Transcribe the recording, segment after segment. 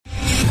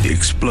the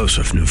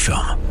explosive new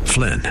film,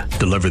 Flynn,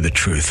 Deliver the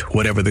Truth,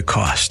 Whatever the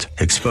Cost,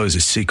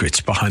 exposes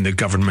secrets behind the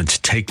government's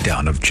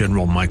takedown of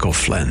General Michael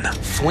Flynn.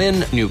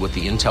 Flynn knew what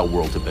the intel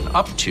world had been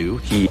up to.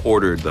 He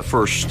ordered the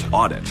first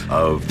audit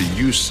of the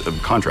use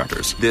of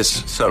contractors.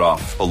 This set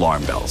off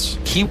alarm bells.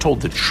 He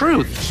told the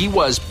truth. He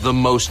was the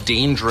most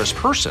dangerous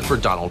person for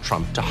Donald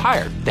Trump to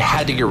hire. They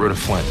had to get rid of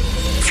Flynn.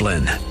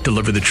 Flynn,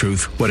 Deliver the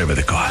Truth, Whatever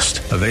the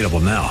Cost. Available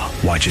now.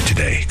 Watch it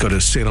today. Go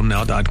to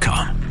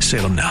salemnow.com.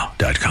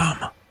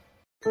 salemnow.com.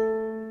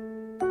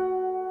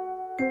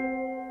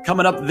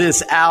 Coming up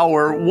this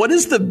hour, what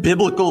is the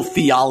biblical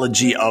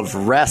theology of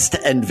rest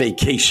and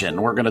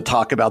vacation? We're going to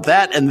talk about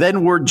that. And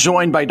then we're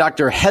joined by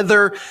Dr.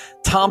 Heather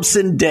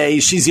Thompson Day.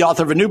 She's the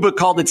author of a new book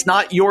called It's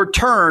Not Your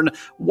Turn,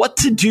 What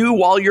to Do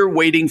While You're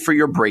Waiting for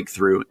Your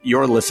Breakthrough.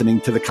 You're listening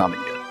to The Common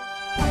Good.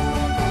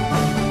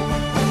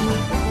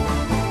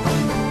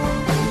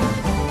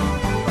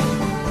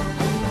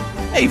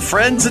 Hey,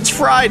 friends, it's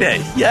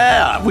Friday.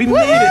 Yeah, we made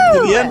it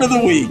to the end of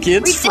the week.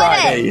 It's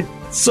Friday.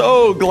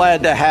 So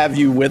glad to have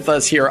you with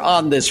us here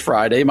on this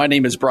Friday. My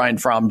name is Brian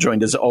Fromm,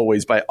 joined as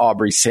always by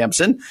Aubrey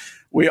Sampson.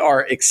 We are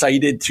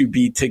excited to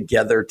be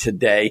together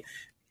today.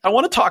 I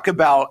want to talk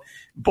about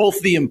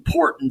both the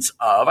importance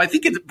of, I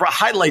think it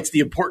highlights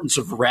the importance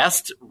of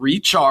rest,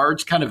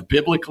 recharge, kind of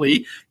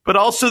biblically, but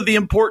also the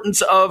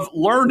importance of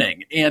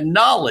learning and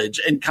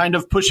knowledge and kind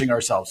of pushing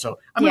ourselves. So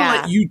I'm going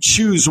to let you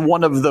choose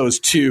one of those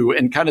two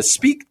and kind of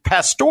speak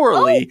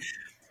pastorally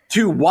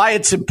to why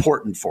it's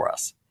important for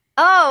us.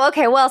 Oh,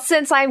 okay. Well,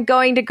 since I'm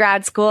going to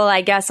grad school,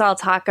 I guess I'll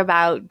talk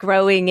about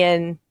growing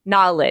in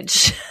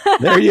knowledge.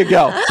 There you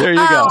go. There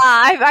you go.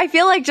 I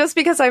feel like just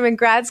because I'm in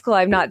grad school,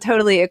 I'm not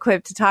totally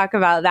equipped to talk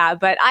about that.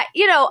 But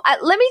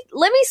let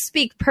me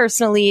speak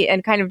personally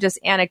and kind of just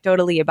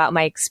anecdotally about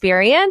my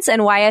experience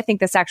and why I think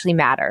this actually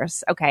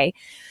matters. Okay.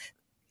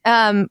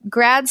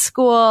 Grad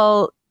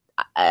school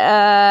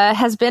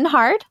has been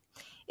hard.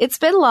 It's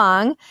been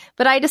long,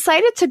 but I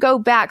decided to go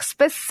back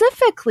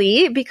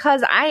specifically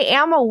because I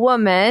am a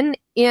woman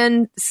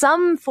in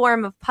some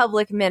form of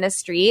public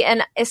ministry.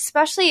 And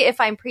especially if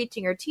I'm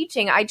preaching or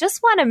teaching, I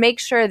just want to make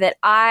sure that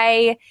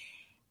I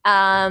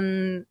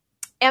am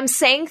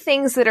saying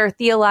things that are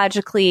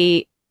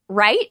theologically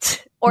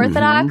right,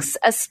 orthodox,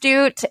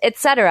 astute,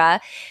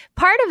 etc.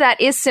 Part of that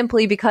is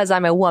simply because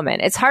I'm a woman.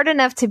 It's hard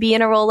enough to be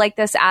in a role like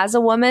this as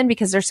a woman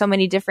because there's so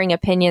many differing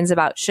opinions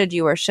about should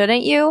you or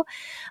shouldn't you.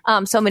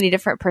 So many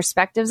different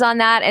perspectives on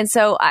that. And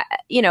so,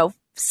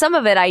 some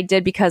of it I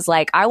did because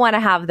I want to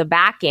have the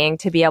backing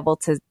to be able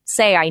to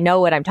say I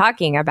know what I'm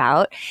talking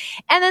about.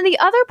 And then the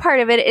other part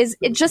of it is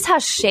it just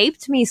has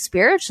shaped me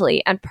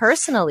spiritually and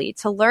personally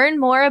to learn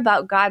more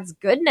about God's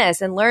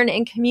goodness and learn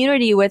in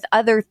community with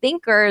other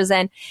thinkers.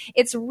 And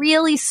it's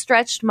really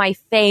stretched my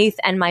faith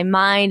and my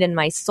mind and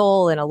my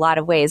soul in a lot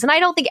of ways. And I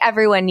don't think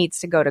everyone needs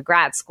to go to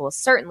grad school,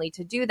 certainly,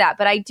 to do that.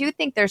 But I do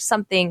think there's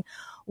something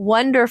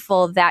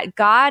wonderful that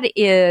God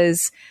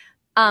is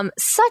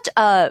such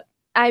a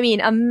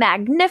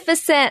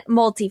magnificent,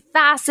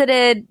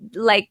 multifaceted,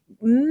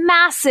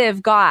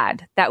 massive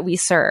God that we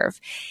serve.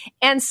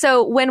 And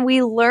so when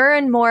we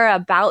learn more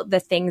about the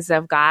things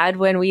of God,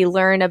 when we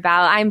learn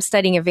about, I'm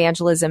studying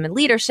evangelism and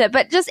leadership,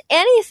 but just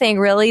anything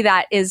really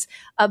that is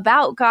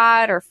about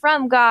God or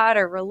from God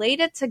or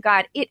related to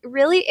God, it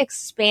really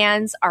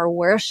expands our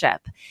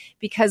worship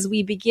because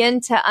we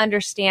begin to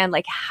understand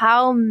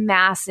how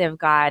massive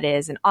God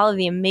is and all of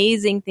the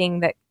amazing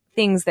things that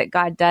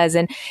God does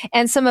and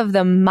some of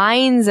the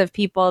minds of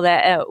people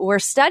that we're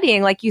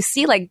studying, you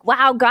see,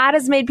 wow, God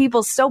has made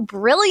people so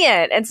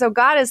brilliant. And so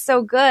God is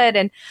so good.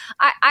 And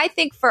I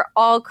think for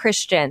all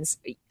Christians,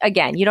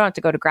 again, you don't have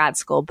to go to grad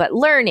school, but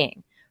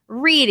learning,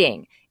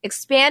 reading,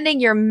 expanding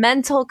your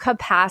mental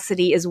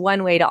capacity is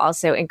one way to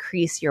also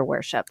increase your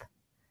worship.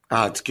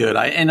 Oh, it's good.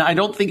 I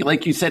don't think,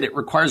 like you said, it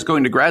requires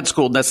going to grad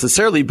school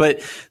necessarily,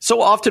 but so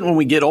often when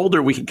we get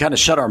older, we can kind of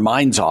shut our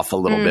minds off a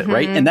little bit,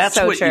 right? And that's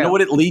what, you know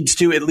what it leads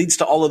to? It leads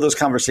to all of those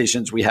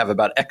conversations we have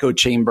about echo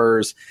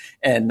chambers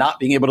and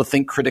not being able to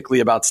think critically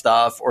about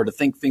stuff or to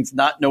think things,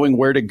 not knowing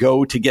where to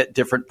go to get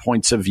different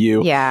points of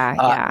view.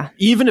 Yeah.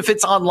 Even if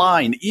it's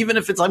online, even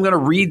if it's, I'm going to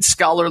read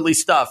scholarly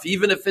stuff,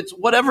 even if it's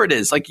whatever it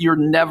is, you're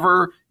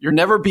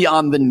never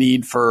beyond the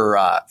need for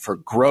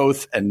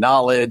growth and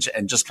knowledge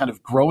and just kind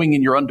of growing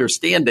in your understanding.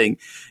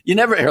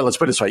 Let's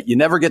put it this way. You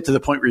never get to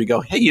the point where you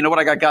go, hey, you know what?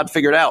 I got God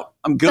figured out.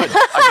 I'm good.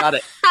 I got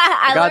it.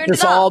 I got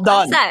this all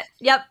done.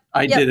 Yep.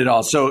 I did it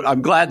all. So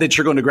I'm glad that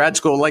you're going to grad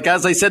school.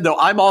 As I said, though,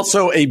 I'm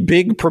also a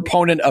big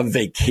proponent of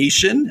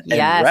vacation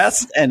and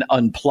rest and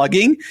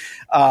unplugging.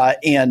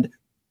 And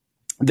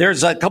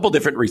there's a couple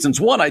different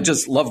reasons. One, I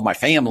just love my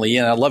family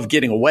and I love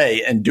getting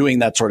away and doing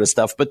that sort of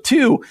stuff. But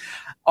two,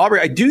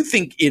 Aubrey, I do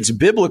think it's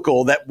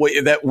biblical that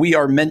we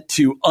are meant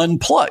to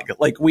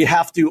unplug. We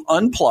have to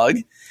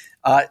unplug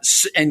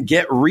and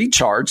get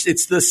recharged.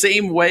 It's the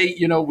same way,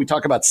 we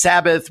talk about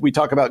Sabbath. We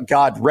talk about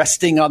God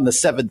resting on the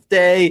seventh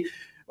day.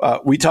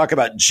 We talk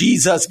about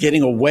Jesus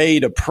getting away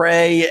to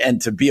pray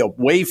and to be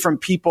away from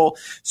people.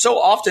 So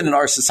often in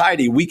our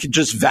society, we could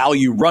just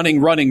value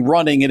running.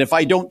 And if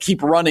I don't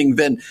keep running,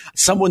 then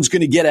someone's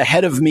going to get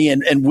ahead of me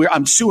and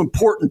I'm so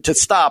important to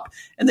stop.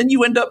 And then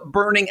you end up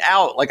burning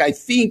out. Like, I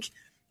think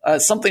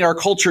something our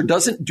culture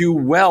doesn't do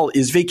well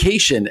is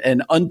vacation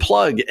and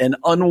unplug and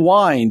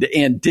unwind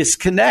and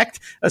disconnect,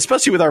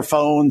 especially with our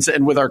phones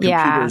and with our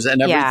computers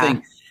and everything.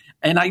 Yeah.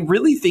 And I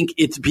really think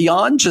it's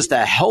beyond just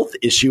a health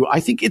issue. I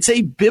think it's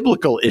a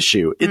biblical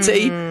issue. It's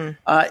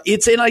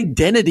it's an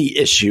identity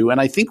issue.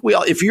 And I think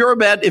if you're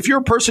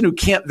a person who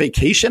can't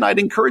vacation, I'd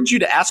encourage you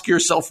to ask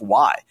yourself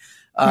why,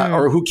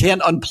 or who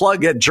can't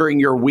unplug it during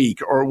your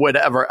week or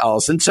whatever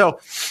else. And so,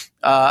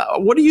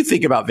 what do you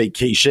think about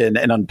vacation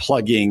and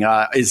unplugging?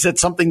 Is it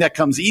something that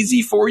comes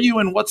easy for you,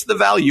 and what's the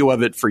value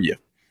of it for you?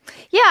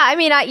 Yeah, I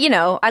mean,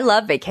 I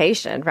love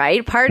vacation,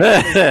 right? Part of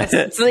it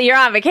is so you're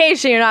on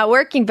vacation, you're not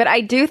working. But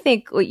I do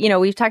think,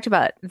 we've talked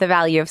about the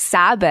value of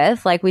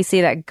Sabbath. Like, we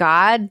see that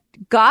God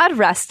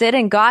rested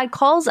and God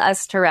calls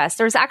us to rest.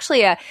 There was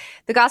actually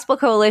the Gospel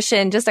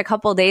Coalition just a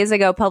couple days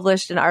ago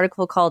published an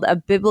article called A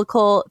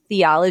Biblical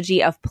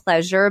Theology of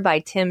Pleasure by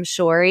Tim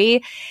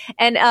Shorey.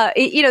 And,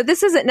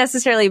 this isn't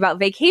necessarily about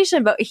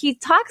vacation, but he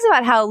talks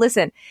about how,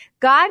 listen,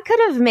 God could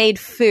have made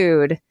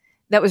food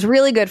that was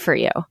really good for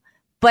you,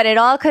 but it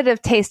all could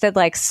have tasted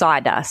like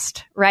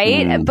sawdust,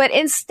 right? But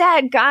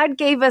instead, God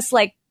gave us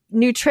like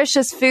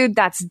nutritious food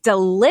that's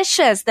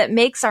delicious, that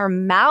makes our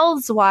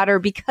mouths water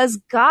because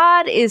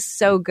God is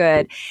so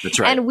good. That's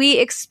right. And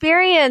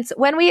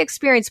when we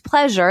experience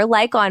pleasure,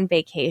 like on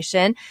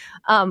vacation,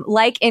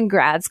 like in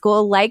grad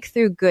school, like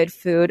through good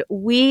food,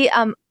 we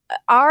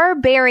are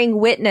bearing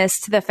witness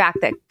to the fact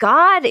that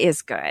God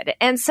is good.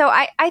 And so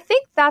I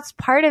think that's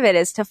part of it,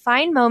 is to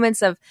find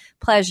moments of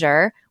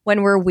pleasure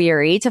when we're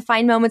weary, to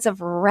find moments of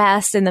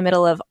rest in the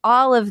middle of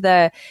all of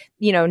the,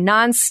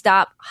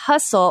 nonstop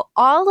hustle.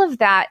 All of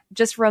that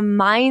just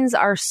reminds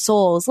our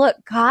souls, look,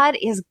 God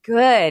is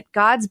good.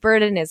 God's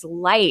burden is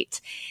light.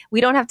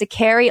 We don't have to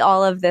carry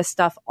all of this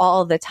stuff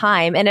all the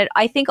time. And it,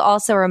 I think,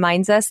 also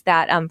reminds us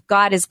that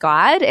God is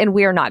God and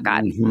we are not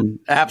God. Mm-hmm.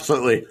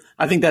 Absolutely.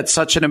 I think that's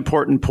such an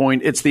important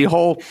point. It's the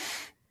whole,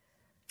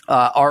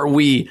 are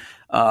we,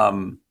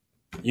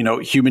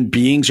 human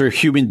beings or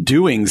human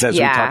doings, as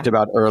we talked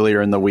about earlier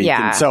in the week.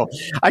 Yeah. And so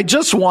I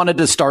just wanted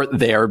to start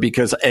there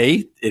because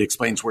it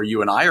explains where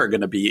you and I are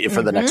going to be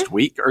for the next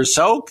week or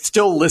so.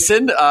 Still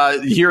listen,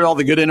 hear all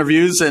the good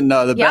interviews and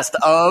the best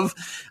of,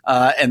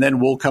 and then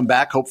we'll come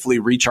back, hopefully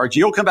recharge.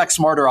 You'll come back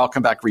smarter. I'll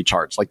come back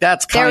recharged. Like,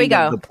 that's kind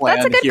of the plan.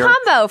 That's a good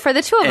combo for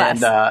the two of us.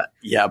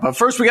 But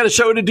first we got a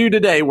show to do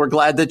today. We're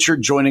glad that you're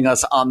joining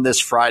us on this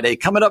Friday.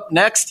 Coming up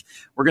next,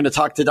 we're going to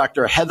talk to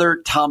Dr.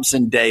 Heather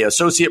Thompson-Day,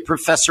 Associate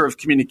Professor of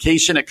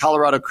Communication at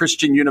Colorado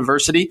Christian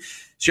University.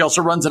 She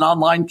also runs an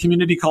online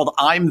community called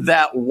I'm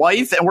That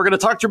Wife. And we're going to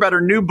talk to her about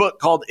her new book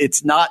called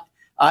It's Not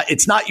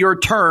Your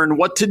Turn,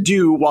 What to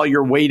Do While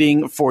You're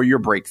Waiting for Your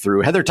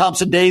Breakthrough. Heather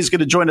Thompson-Day is going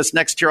to join us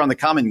next here on The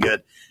Common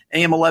Good.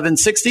 AM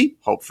 1160,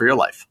 Hope for Your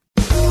Life.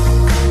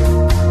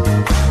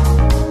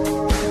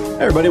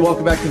 Hey everybody,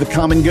 welcome back to The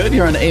Common Good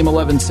here on AM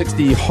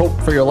 1160, Hope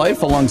for Your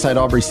Life, alongside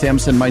Aubrey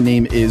Sampson. My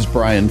name is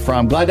Brian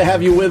Fromm. Glad to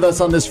have you with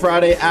us on this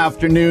Friday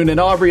afternoon. And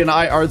Aubrey and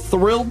I are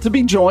thrilled to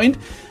be joined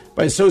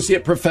by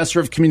Associate Professor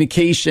of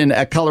Communication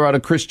at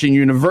Colorado Christian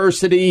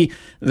University,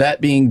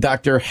 that being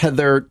Dr.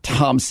 Heather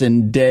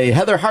Thompson-Day.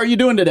 Heather, how are you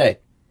doing today?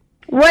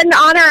 What an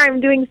honor. I'm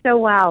doing so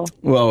well.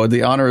 Well,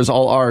 the honor is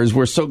all ours.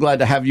 We're so glad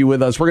to have you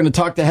with us. We're going to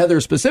talk to Heather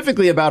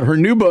specifically about her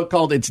new book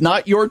called It's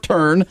Not Your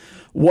Turn,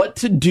 What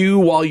to Do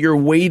While You're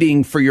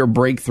Waiting for Your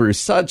Breakthrough.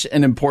 Such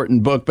an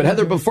important book. But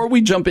Heather, before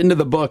we jump into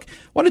the book,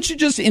 why don't you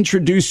just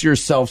introduce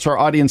yourself so our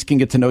audience can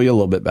get to know you a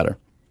little bit better?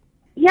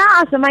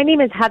 Yeah, so my name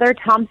is Heather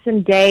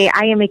Thompson-Day.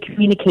 I am a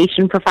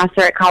communication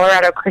professor at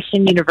Colorado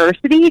Christian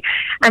University.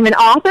 I'm an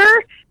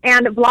author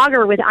and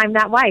blogger with I'm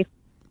That Wife.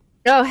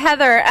 Oh,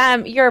 Heather,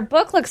 your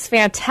book looks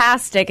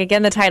fantastic.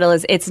 Again, the title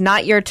is It's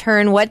Not Your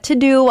Turn, What to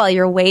Do While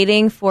You're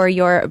Waiting for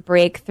Your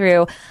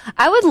Breakthrough.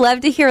 I would love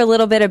to hear a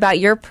little bit about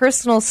your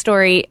personal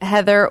story,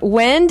 Heather.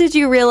 When did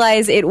you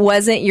realize it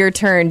wasn't your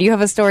turn? Do you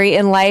have a story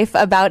in life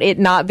about it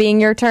not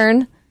being your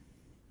turn?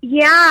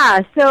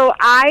 Yeah, so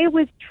I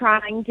was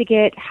trying to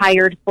get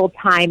hired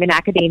full-time in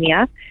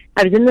academia.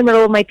 I was in the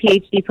middle of my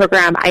PhD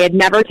program. I had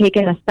never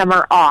taken a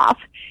summer off.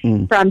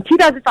 From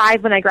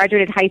 2005, when I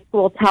graduated high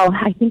school, till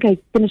I think I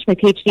finished my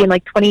PhD in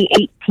like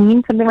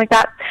 2018, something like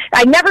that.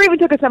 I never even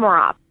took a summer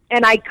off,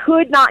 and I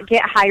could not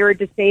get hired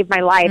to save my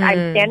life.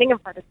 I'm standing in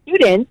front of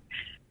students,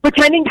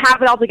 pretending to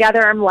have it all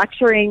together. I'm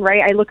lecturing,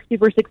 right? I look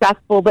super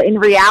successful, but in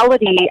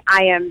reality,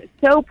 I am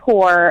so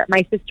poor.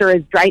 My sister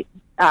is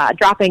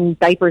dropping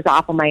diapers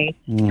off on my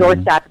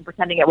doorstep and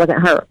pretending it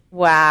wasn't her.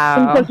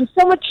 Wow. And so there's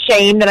so much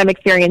shame that I'm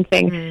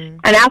experiencing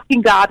and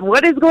asking God,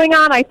 what is going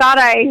on? I thought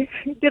I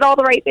did all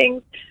the right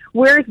things.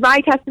 where's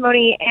my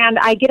testimony? And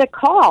I get a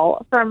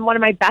call from one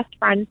of my best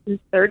friends since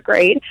third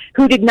grade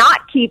who did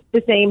not keep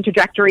the same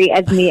trajectory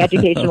as me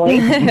educationally.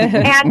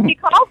 And she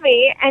called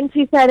me and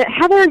she said,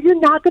 Heather, you're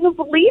not going to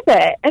believe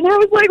it. And I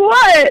was like,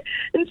 what?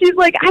 And she's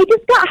like, I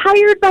just got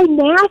hired by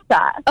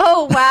NASA.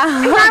 Oh,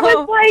 wow. And I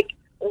was like,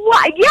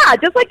 what? Yeah,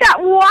 just like that.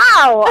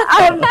 Wow.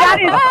 That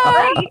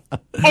is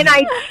great. And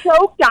I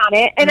choked on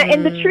it.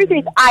 And the truth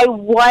is, I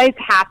was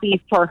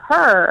happy for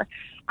her.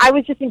 I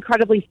was just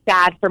incredibly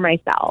sad for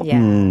myself. Yeah.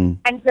 And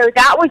so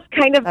that was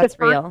kind of That's the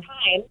first real.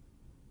 time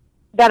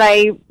that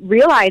I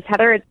realized,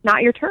 Heather, it's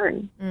not your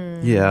turn.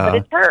 Yeah. But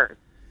it's hers.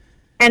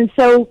 And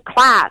so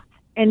clap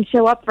and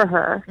show up for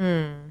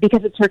her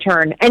because it's her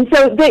turn. And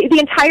so the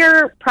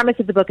entire premise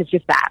of the book is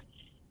just that.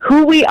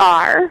 Who we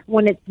are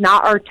when it's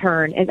not our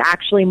turn is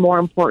actually more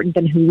important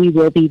than who we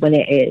will be when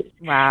it is.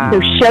 Wow.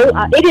 So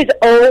it is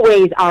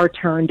always our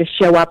turn to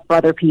show up for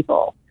other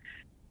people.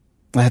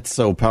 That's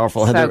so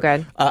powerful, So Heather.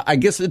 good. I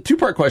guess a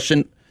two-part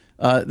question.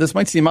 This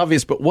might seem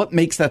obvious, but what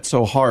makes that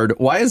so hard?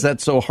 Why is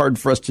that so hard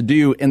for us to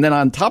do? And then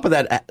on top of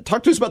that,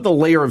 talk to us about the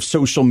layer of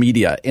social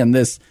media and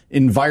this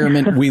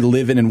environment we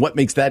live in and what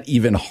makes that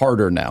even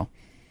harder now.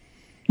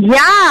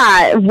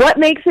 Yeah. What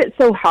makes it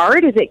so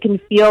hard is it can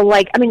feel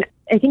like,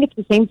 I think it's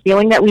the same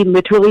feeling that we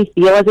literally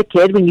feel as a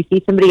kid when you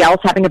see somebody else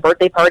having a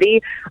birthday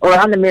party or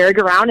on the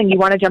merry-go-round and you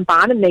want to jump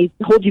on and they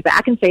hold you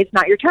back and say it's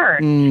not your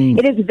turn.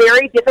 It is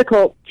very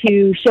difficult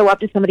to show up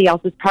to somebody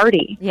else's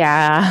party.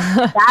 Yeah.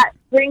 That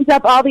brings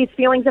up all these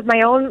feelings of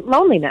my own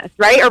loneliness,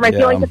 right? Or my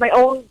feelings of my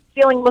own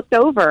feeling looked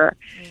over.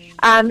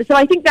 So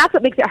I think that's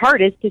what makes it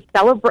hard is to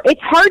celebrate.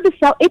 It's hard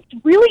to it's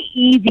really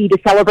easy to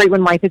celebrate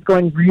when life is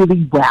going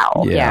really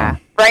well. Yeah.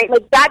 Right?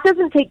 Like that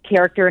doesn't take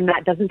character and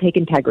that doesn't take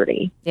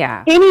integrity.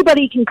 Yeah.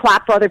 Anybody can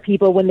clap for other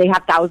people when they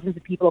have thousands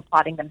of people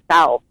applauding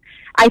themselves.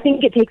 I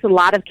think it takes a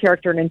lot of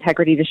character and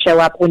integrity to show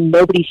up when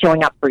nobody's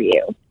showing up for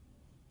you.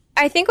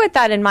 I think with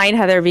that in mind,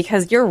 Heather,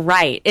 because you're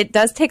right, it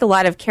does take a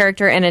lot of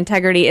character and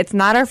integrity. It's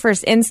not our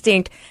first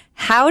instinct.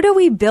 How do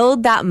we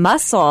build that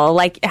muscle?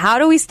 Like, how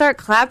do we start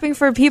clapping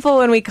for people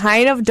when we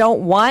kind of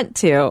don't want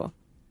to?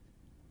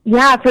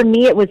 Yeah, for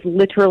me, it was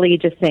literally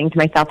just saying to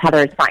myself,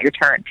 Heather, it's not your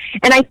turn.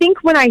 And I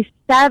think when I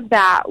said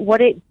that, what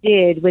it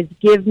did was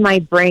give my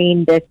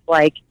brain this,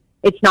 like,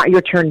 it's not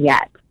your turn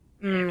yet.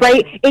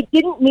 Right? It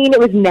didn't mean it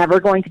was never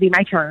going to be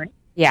my turn.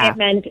 Yeah. It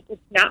meant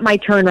it's not my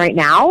turn right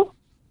now.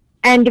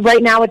 And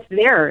right now it's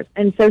theirs.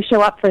 And so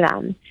show up for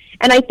them.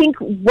 And I think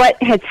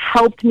what has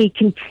helped me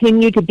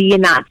continue to be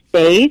in that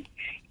space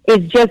is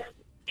just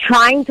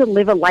trying to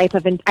live a life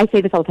of, I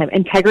say this all the time,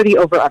 integrity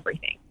over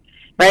everything.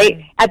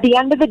 Right? At the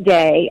end of the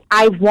day,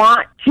 I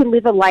want to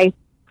live a life of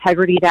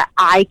integrity that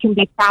I can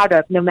be proud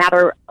of no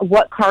matter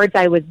what cards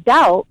I was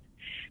dealt.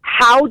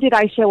 How did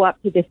I show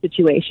up to this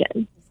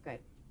situation?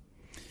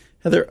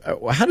 Heather,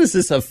 how does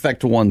this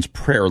affect one's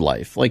prayer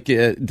life? Like,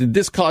 did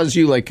this cause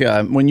you, like,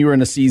 when you were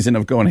in a season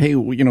of going, hey,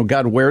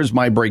 God, where's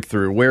my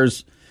breakthrough?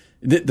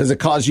 Does it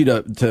cause you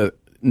to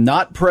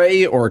not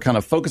pray or kind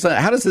of focus on it?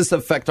 How does this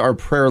affect our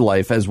prayer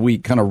life as we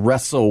kind of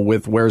wrestle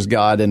with where's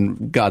God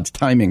and God's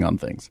timing on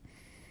things?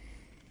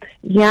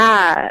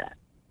 Yeah.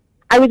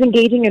 I was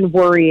engaging in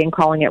worry and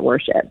calling it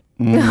worship.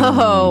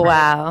 Oh,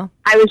 wow.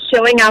 I was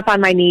showing up on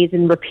my knees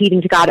and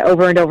repeating to God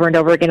over and over and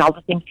over again all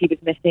the things he was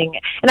missing.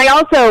 And I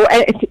also,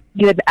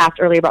 you had asked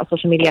earlier about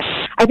social media,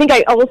 I think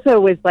I also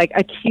was like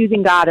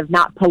accusing God of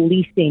not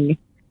policing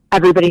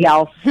everybody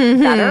else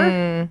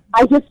better.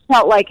 I just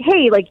felt like,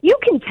 hey, like you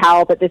can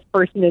tell that this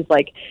person is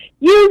like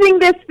using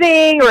this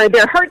thing or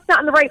their heart's not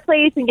in the right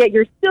place and yet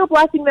you're still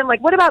blessing them.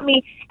 Like, what about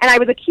me? And I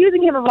was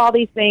accusing him of all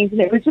these things and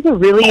it was just a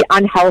really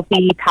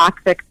unhealthy,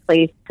 toxic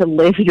place to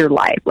live your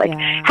life. Like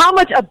how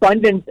much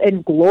abundance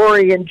and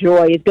glory and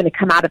joy is going to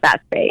come out of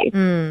that space,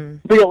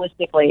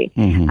 realistically.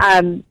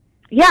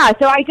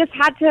 So I just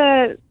had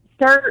to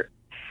start.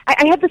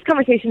 I had this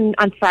conversation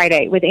on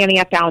Friday with Annie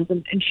F. Downs,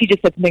 and she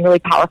just said something really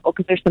powerful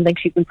because there's something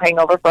she's been praying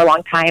over for a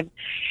long time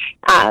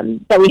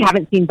that we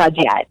haven't seen budge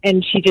yet.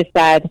 And she just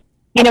said,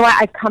 you know what,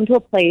 I've come to a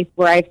place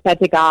where I've said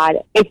to God,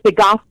 if the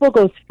gospel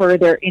goes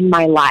further in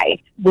my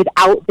life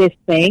without this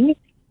thing,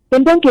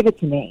 then don't give it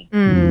to me.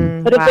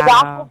 But if the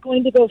gospel is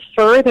going to go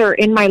further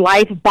in my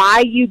life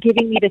by you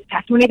giving me this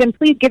testimony, then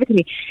please give it to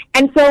me.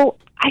 And so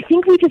I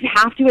think we just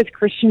have to, as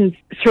Christians,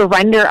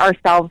 surrender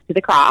ourselves to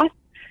the cross.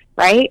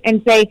 Right?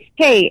 And say,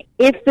 hey,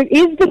 is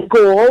the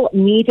goal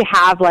me to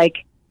have like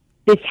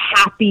this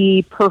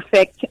happy,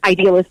 perfect,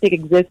 idealistic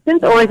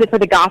existence, or is it for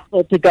the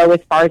gospel to go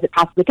as far as it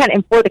possibly can?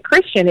 And for the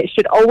Christian, it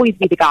should always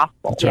be the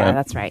gospel.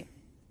 That's right.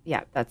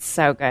 Yeah, that's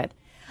so good.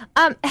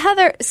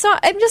 Heather, so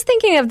I'm just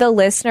thinking of the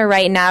listener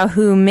right now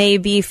who may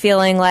be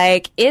feeling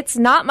like, it's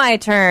not my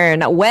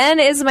turn. When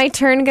is my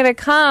turn going to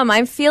come?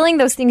 I'm feeling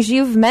those things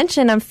you've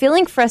mentioned. I'm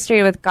feeling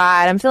frustrated with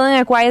God. I'm feeling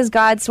like, why is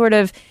God sort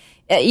of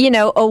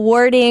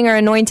awarding or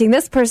anointing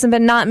this person,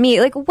 but not me?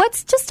 Like,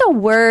 what's just a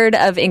word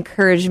of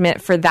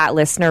encouragement for that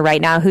listener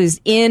right now who's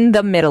in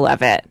the middle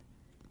of it?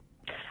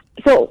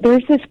 So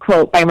there's this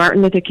quote by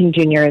Martin Luther King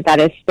Jr. that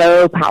is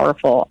so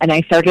powerful, and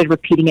I started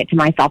repeating it to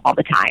myself all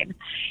the time.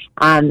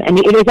 And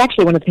it was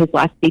actually one of his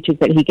last speeches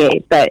that he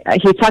gave, but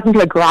he was talking to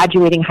a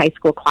graduating high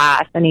school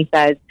class, and he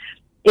says,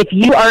 if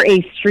you are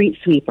a street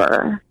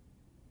sweeper,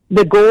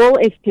 the goal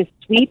is to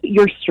sweep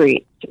your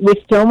streets with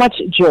so much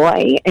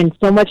joy and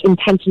so much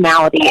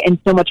intentionality and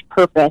so much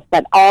purpose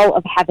that all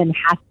of heaven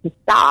has to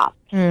stop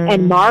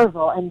and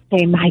marvel and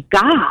say, my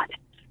God,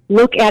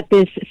 look at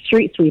this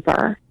street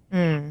sweeper.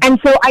 And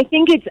so I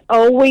think it's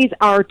always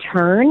our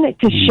turn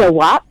to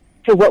show up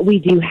to what we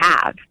do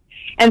have.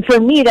 And for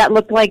me, that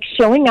looked like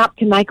showing up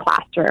to my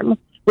classroom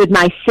with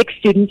my 6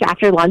 students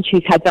after lunch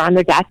whose heads are on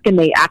their desk and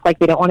they act like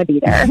they don't want to be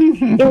there.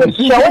 It was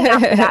showing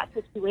up to that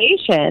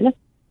situation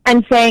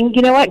and saying,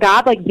 you know what,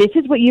 God, like, this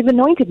is what you've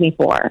anointed me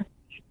for.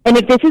 And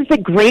if this is the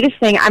greatest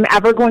thing I'm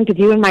ever going to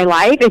do in my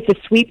life is to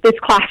sweep this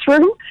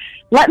classroom,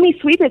 let me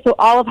sweep it so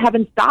all of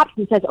heaven stops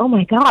and says, oh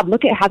my God,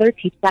 look at Heather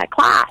teach that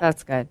class.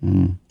 That's good.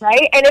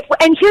 Right?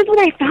 And here's what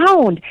I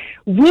found.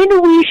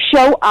 When we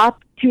show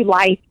up to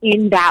life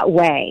in that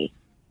way,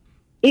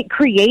 it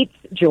creates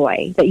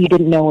joy that you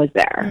didn't know was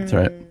there. That's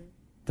right.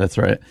 That's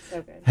right.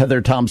 So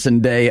Heather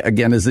Thompson-Day,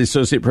 again, is the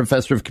Associate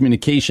Professor of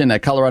Communication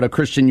at Colorado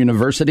Christian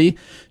University.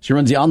 She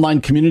runs the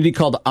online community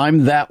called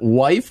I'm That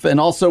Wife. And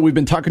also, we've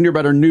been talking to her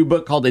about her new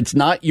book called It's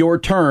Not Your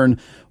Turn,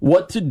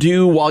 What to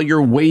Do While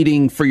You're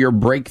Waiting for Your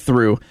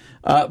Breakthrough.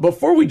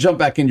 Before we jump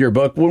back into your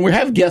book, when we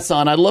have guests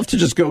on, I'd love to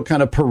just go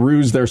kind of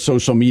peruse their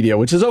social media,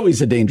 which is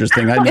always a dangerous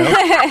thing, I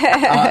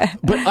know.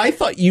 But I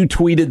thought you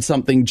tweeted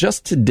something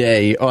just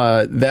today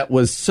that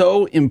was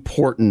so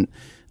important.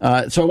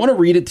 So I want to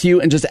read it to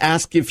you and just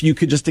ask if you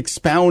could just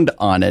expound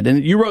on it.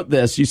 And you wrote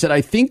this. You said,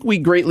 I think we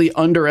greatly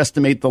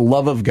underestimate the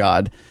love of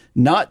God,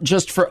 not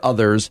just for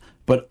others,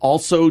 but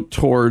also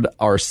toward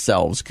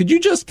ourselves. Could you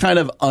just kind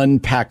of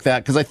unpack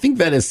that? Because I think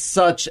that is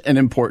such an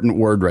important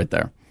word right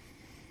there.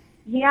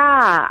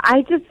 Yeah,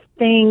 I just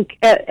think,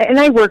 and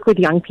I work with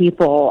young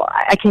people.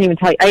 I can't even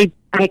tell you.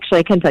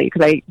 I can tell you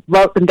because I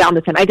wrote them down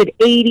this time. I did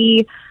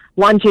 80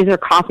 lunches or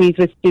coffees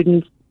with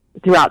students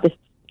throughout this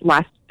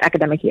last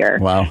academic year.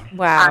 Wow.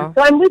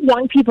 So I'm with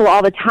young people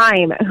all the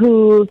time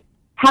who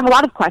have a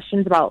lot of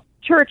questions about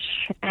church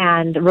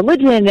and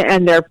religion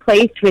and their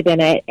place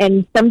within it.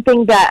 And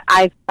something that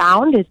I've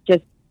found is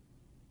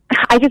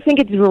I just think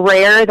it's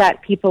rare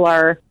that people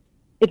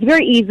it's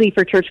very easy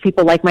for church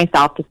people like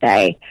myself to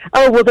say,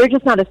 oh, well, they're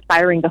just not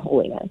aspiring to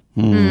holiness.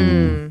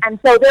 And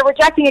so they're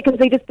rejecting it because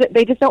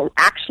they just don't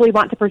actually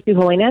want to pursue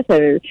holiness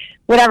or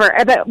whatever.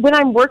 But when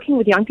I'm working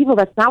with young people,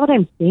 that's not what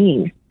I'm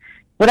seeing.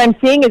 What I'm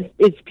seeing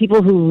is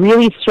people who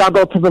really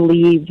struggle to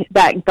believe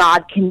that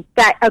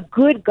that a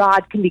good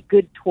God can be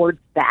good towards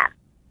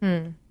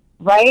them.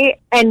 Right?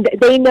 And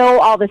they know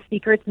all the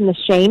secrets and the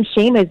shame.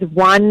 Shame is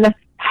one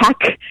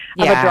heck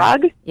of a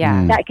drug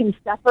that can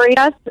separate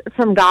us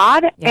from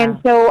God. And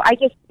so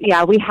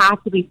we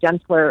have to be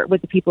gentler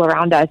with the people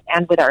around us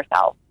and with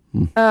ourselves.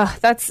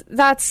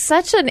 That's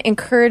such an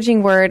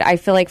encouraging word, I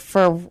feel like,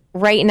 for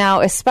right now,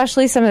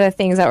 especially some of the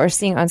things that we're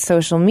seeing on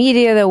social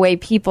media, the way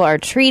people are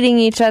treating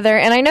each other.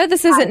 And I know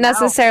this isn't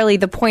necessarily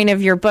the point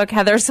of your book,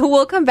 Heather, so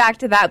we'll come back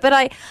to that. But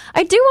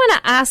I do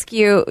want to ask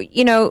you,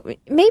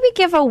 maybe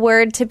give a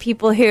word to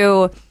people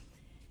who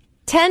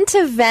tend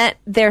to vent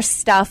their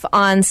stuff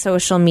on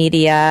social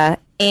media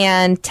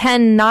and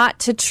tend not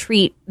to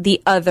treat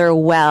the other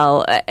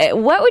well.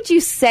 What would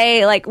you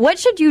say, what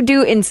should you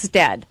do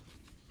instead?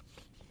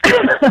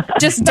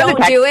 Just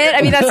don't do it?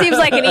 I mean, that seems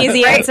like an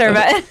easy answer,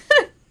 but...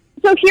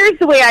 So here's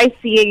the way I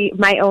see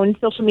my own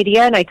social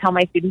media, and I tell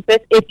my students this.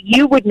 If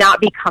you would not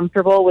be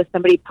comfortable with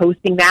somebody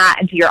posting that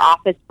into your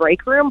office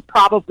break room,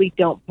 probably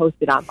don't post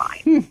it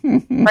online,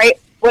 right?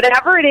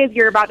 Whatever it is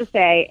you're about to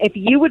say, if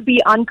you would be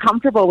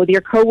uncomfortable with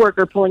your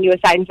coworker pulling you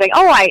aside and saying,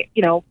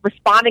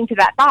 responding to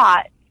that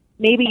thought,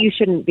 maybe you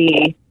shouldn't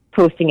be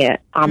posting it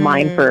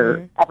online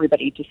for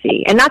everybody to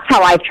see. And that's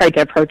how I've tried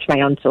to approach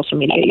my own social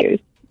media use.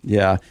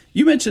 Yeah.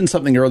 You mentioned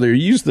something earlier.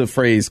 You used the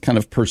phrase kind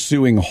of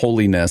pursuing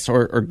holiness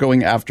or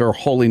going after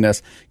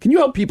holiness. Can you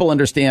help people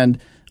understand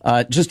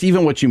just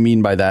even what you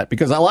mean by that?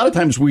 Because a lot of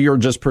times we are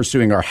just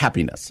pursuing our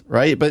happiness,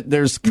 right? But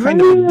there's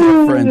kind of a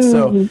difference.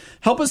 So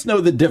help us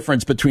know the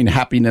difference between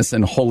happiness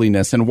and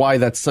holiness and why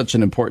that's such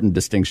an important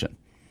distinction.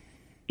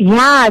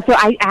 Yeah, so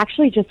I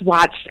actually just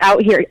watched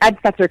out here. Ed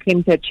Stetzer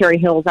came to Cherry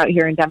Hills out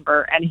here in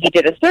Denver, and he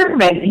did a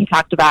sermon, and he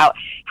talked about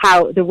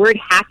how the word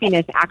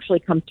happiness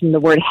actually comes from the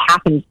word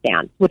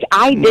happenstance, which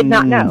I did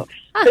not know.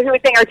 So he was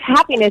saying our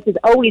happiness is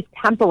always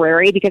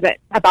temporary because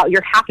it's about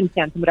your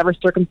happenstance and whatever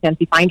circumstance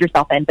you find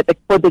yourself in. But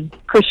for the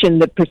Christian,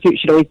 the pursuit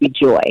should always be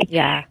joy,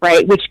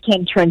 right, which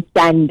can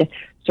transcend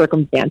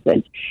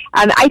circumstances.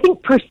 I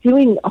think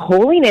pursuing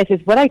holiness is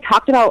what I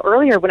talked about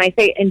earlier when I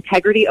say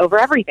integrity over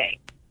everything,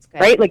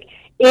 right?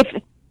 If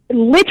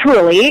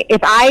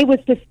I was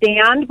to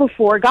stand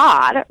before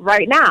God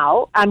right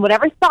now on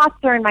whatever thoughts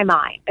are in my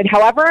mind and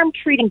however I'm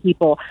treating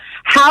people,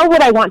 how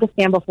would I want to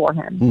stand before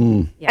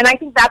him? And I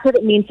think that's what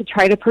it means to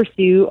try to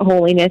pursue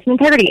holiness and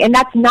integrity. And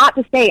that's not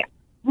to say,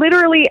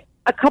 literally,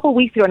 a couple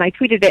weeks ago, and I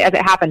tweeted it as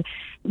it happened.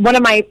 One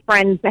of my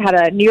friends had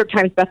a New York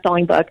Times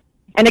bestselling book.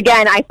 And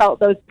again, I felt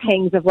those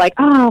pangs of like,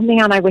 oh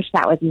man, I wish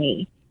that was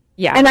me.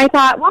 Yeah. And I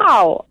thought,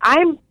 wow,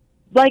 I'm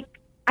like,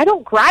 I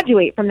don't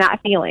graduate from that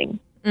feeling.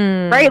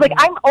 Right? Like,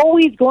 I'm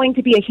always going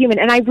to be a human.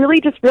 And I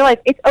really just realized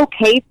it's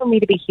okay for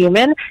me to be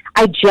human.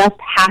 I just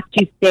have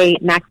to stay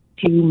next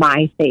to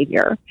my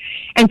Savior.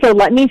 And so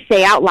let me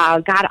say out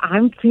loud, God,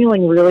 I'm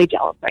feeling really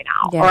jealous right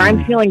now. Or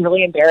I'm feeling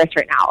really embarrassed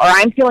right now. Or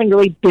I'm feeling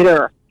really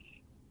bitter.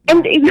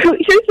 And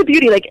here's the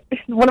beauty, like,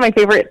 one of my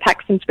favorite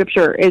texts in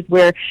Scripture is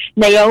where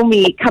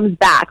Naomi comes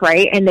back,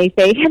 right? And they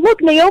say, hey,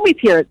 look, Naomi's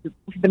here,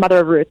 the mother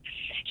of Ruth.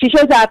 She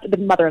shows up, the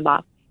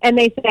mother-in-law, and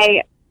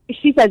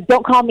she says,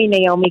 don't call me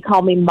Naomi,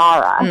 call me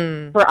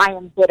Mara, for I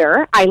am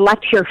bitter. I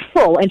left here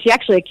full. And she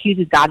actually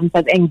accuses God and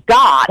says, and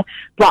God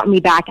brought me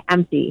back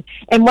empty.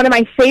 And one of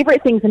my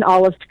favorite things in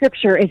all of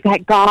Scripture is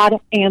that God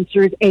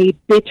answers a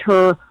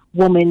bitter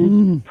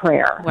woman's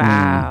prayer.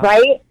 Wow.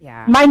 Right?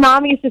 Yeah. My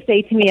mom used to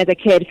say to me as a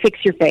kid, fix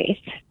your face.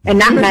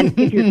 And that meant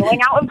if you're going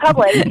out in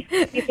public,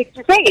 you fix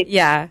your face.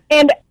 Yeah.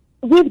 And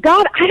with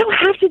God, I don't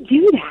have to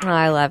do that. Oh,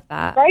 I love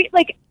that. Right?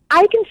 Like,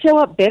 I can show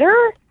up bitter,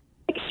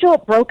 I can show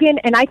up broken,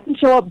 and I can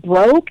show up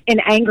broke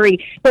and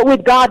angry. But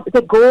with God,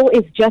 the goal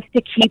is just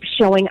to keep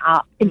showing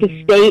up and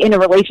to stay in a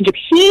relationship.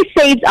 He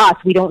saves us.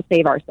 We don't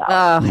save ourselves.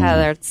 Oh,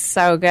 Heather, it's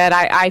so good.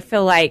 I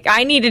feel like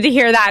I needed to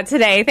hear that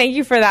today. Thank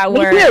you for that Me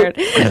word.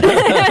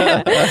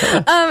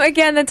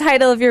 Again, the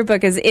title of your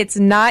book is It's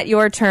Not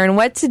Your Turn,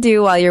 What to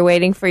Do While You're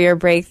Waiting for Your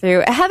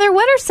Breakthrough. Heather,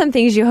 what are some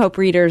things you hope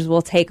readers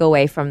will take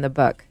away from the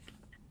book?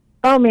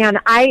 Oh, man,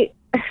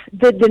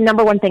 the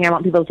number one thing I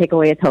want people to take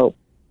away is hope.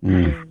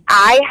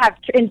 I have,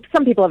 and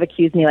some people have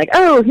accused me like,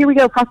 oh, here we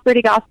go,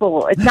 prosperity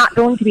gospel. It's not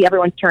going to be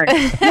everyone's turn.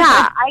 Yeah,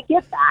 I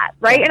get that,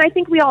 right? And I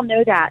think we all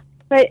know that.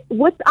 But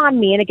what's on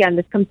me, and again,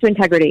 this comes to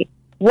integrity,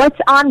 what's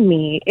on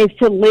me is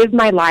to live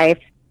my life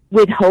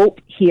with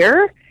hope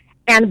here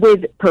and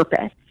with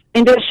purpose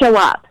and to show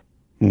up.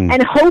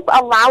 And hope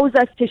allows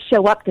us to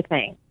show up to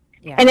things.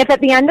 Yeah. And if at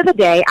the end of the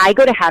day I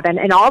go to heaven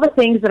and all the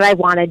things that I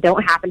wanted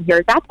don't happen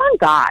here, that's on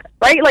God,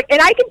 right? Like,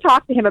 and I can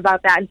talk to him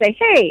about that and say,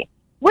 hey,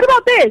 what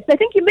about this? I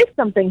think you missed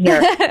something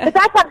here. But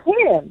that's on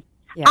him.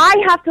 Yeah. I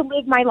have to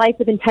live my life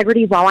with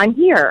integrity while I'm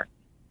here.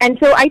 And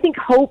so I think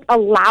hope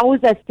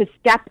allows us to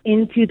step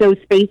into those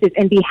spaces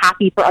and be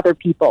happy for other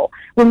people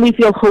when we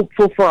feel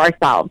hopeful for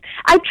ourselves.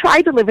 I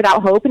tried to live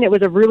without hope, and it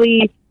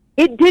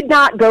did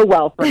not go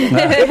well for me. It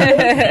made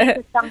me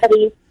into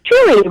somebody,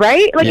 truly,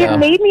 right? Like, it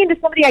made me into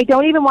somebody I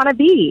don't even want to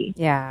be.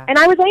 Yeah. And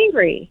I was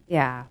angry.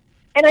 Yeah.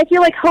 And I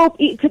feel like hope,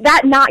 to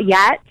that not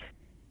yet,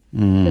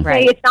 to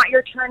say it's not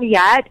your turn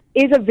yet,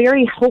 is a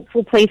very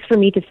hopeful place for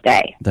me to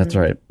stay. That's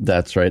right.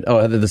 That's right. Oh,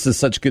 Heather, this is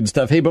such good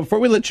stuff. Hey, before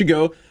we let you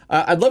go,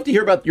 I'd love to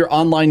hear about your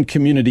online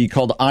community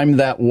called I'm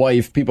That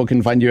Wife. People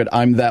can find you at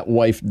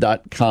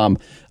imthatwife.com.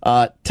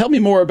 Tell me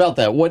more about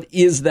that. What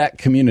is that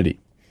community?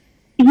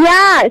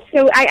 Yeah,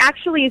 so I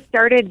actually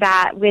started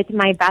that with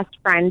my best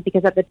friend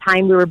because at the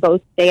time we were both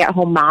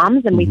stay-at-home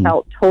moms and we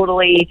felt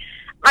totally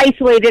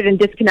isolated and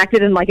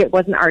disconnected and like it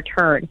wasn't our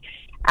turn.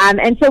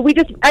 And so we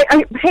just,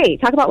 hey,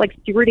 talk about like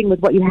stewarding with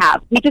what you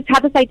have. We just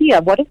had this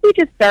idea. What if we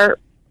just start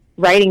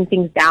writing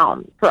things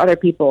down for other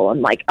people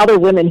and like other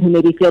women who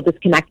maybe feel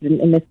disconnected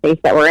in this space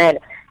that we're in?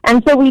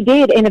 And so we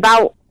did. And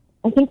about,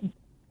 I think,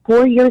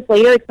 4 years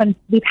later,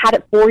 we've had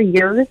it 4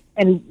 years,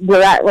 and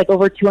we're at like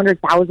over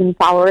 200,000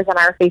 followers on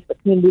our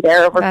Facebook community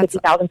there, over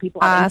 50,000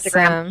 people on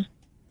Instagram.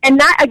 And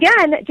that,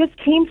 again, just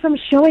came from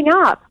showing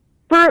up.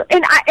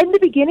 In the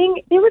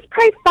beginning, there was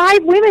probably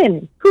 5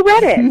 women who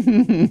read it.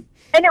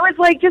 And it was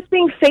like just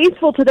being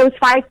faithful to those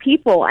 5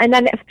 people. And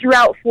then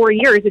throughout 4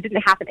 years, it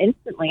didn't happen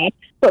instantly.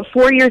 But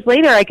 4 years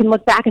later, I can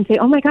look back and say,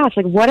 oh my gosh,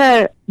 like what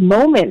a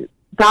moment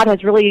God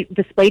has really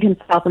displayed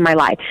himself in my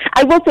life.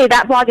 I will say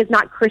that blog is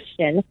not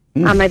Christian.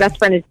 My best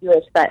friend is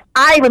Jewish, but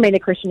I remain a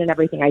Christian in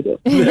everything I do.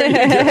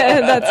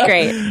 That's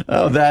great.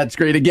 Oh, that's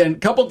great. Again, a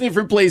couple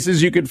different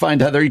places you can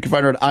find Heather. You can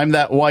find her at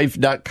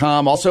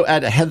imthatwife.com, also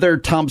at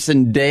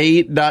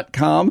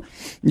heatherthompsonday.com.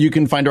 You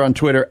can find her on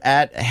Twitter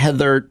at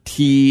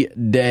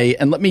heathertday.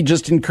 And let me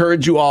just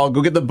encourage you all,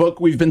 go get the book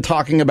we've been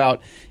talking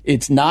about.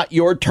 It's Not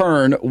Your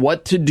Turn,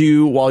 What to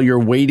Do While You're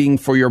Waiting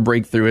for Your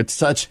Breakthrough. It's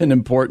such an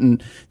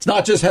important, it's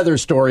not just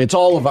Heather's story, it's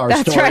all of our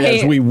story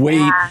as we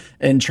wait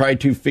and try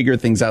to figure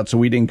things out. So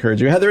we'd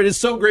encourage you. Heather, it is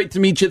so great to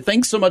meet you.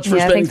 Thanks so much for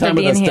spending time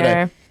with us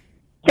today.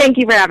 Thank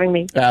you for having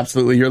me.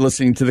 Absolutely. You're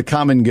listening to The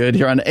Common Good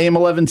here on AM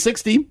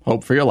 1160.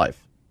 Hope for your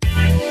life.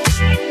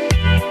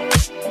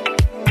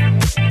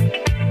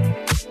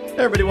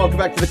 Hey everybody, welcome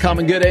back to The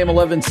Common Good, AM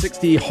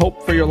 1160,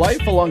 Hope for Your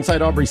Life,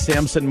 alongside Aubrey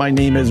Sampson. My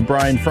name is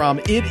Brian Fromm.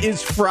 It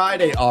is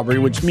Friday, Aubrey,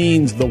 which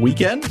means the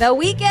weekend. The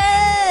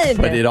weekend!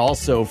 But it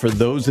also, for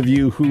those of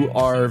you who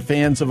are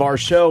fans of our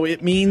show,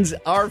 it means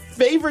our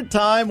favorite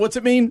time. What's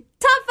it mean?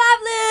 Top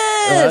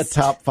 5 list!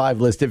 Top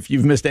 5 list. If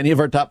you've missed any of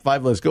our top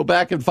 5 lists, go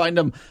back and find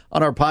them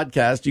on our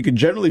podcast. You can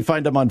generally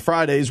find them on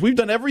Fridays. We've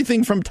done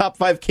everything from top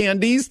 5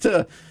 candies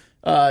to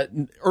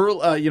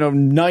early,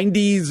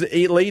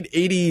 90s, late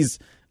 80s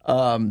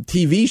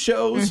TV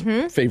shows,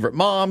 favorite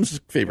moms,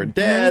 favorite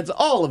dads,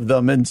 all of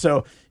them. And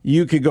so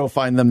you could go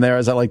find them there.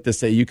 As I like to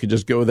say, you could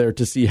just go there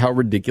to see how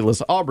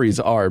ridiculous Aubrey's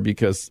are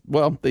because,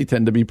 well, they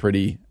tend to be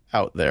pretty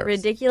out there.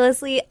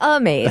 Ridiculously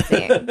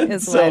amazing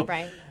is what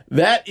Brian.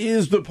 That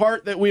is the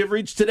part that we have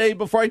reached today.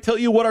 Before I tell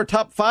you what our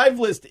top 5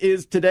 list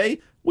is today,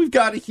 we've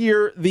got to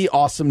hear the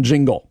awesome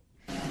jingle.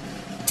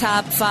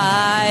 Top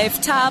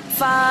 5, top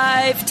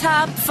 5,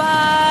 top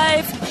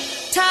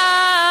 5,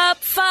 top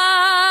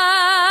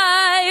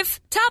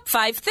 5. Top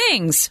 5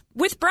 things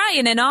with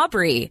Brian and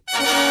Aubrey.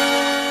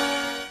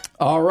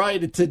 All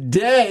right,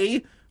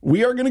 today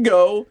we are going to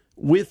go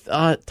with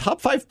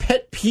top 5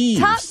 pet peeves.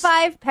 Top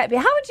 5 pet peeves.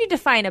 How would you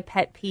define a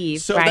pet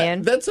peeve,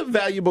 Brian? That's a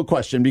valuable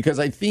question because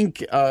I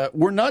think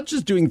we're not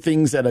just doing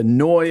things that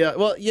annoy us.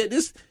 Well, yeah,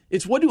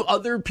 it's what do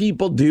other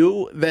people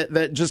do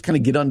that just kind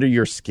of get under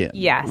your skin.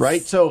 Yes.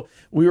 Right? So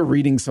we were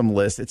reading some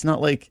lists. It's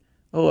not like,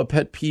 oh, a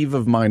pet peeve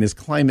of mine is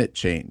climate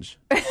change.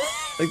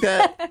 Like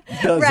that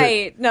doesn't.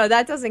 Right. No,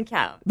 that doesn't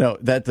count. No,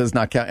 that does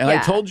not count. And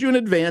I told you in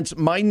advance,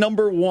 my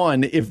number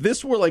one, if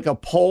this were like a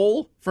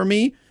poll for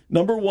me,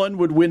 number one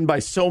would win by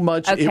so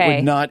much it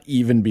would not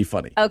even be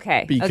funny.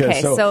 Okay.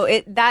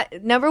 So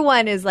that number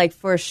one is like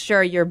for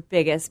sure your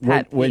biggest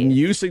pet peeve. When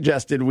you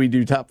suggested we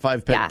do top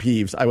 5 pet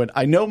peeves, I went,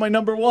 I know my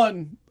number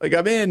one. Like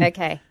I'm in.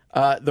 Okay.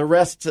 The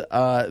rest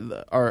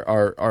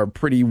are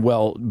pretty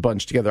well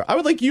bunched together. I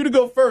would like you to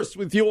go first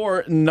with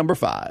your number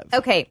 5.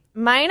 Okay.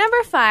 My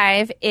number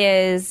 5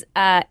 is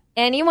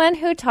anyone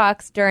who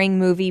talks during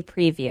movie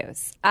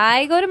previews.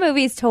 I go to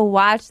movies to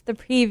watch the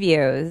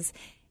previews.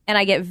 And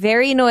I get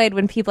very annoyed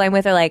when people I'm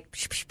with are like,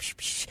 psh, psh, psh,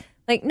 psh.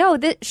 Like, no,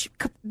 this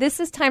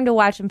is time to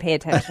watch and pay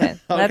attention.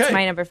 Okay. That's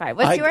my number 5.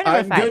 What's your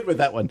number 5? I'm good with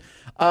that one.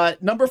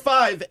 Number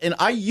 5, and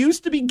I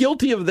used to be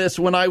guilty of this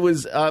when I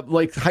was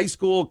like high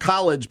school,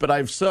 college, but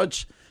I've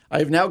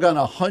now gone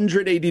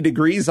 180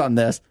 degrees on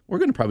this. We're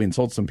going to probably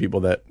insult some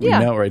people that we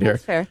know right here.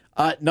 Fair.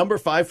 Number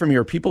 5 from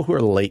here, people who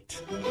are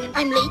late.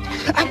 I'm late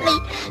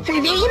for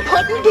a very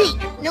important date.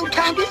 No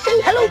time to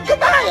say hello,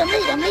 goodbye.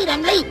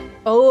 I'm late.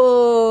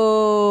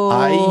 Oh.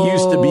 I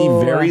used to be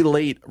very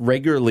late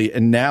regularly,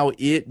 and now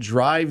it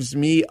drives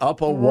me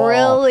up a wall.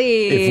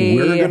 Really? If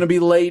we're going to be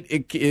late,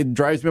 it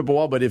drives me up a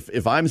wall. But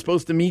if I'm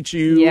supposed to meet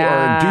you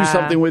or do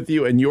something with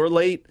you and you're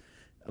late,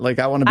 like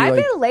I want to be I've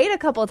been late a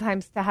couple of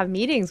times to have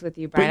meetings with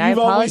you, Brian. But you've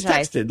I apologize.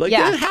 always texted. Like,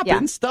 it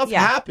happens. Stuff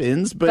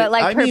happens. But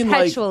like I mean,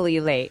 perpetually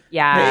late.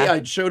 Yeah. Hey,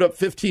 I showed up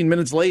 15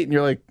 minutes late, and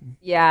you're like,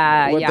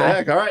 what the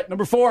heck? All right,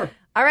 number 4.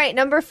 All right,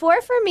 number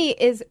 4 for me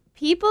is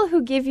people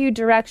who give you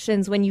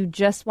directions when you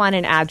just want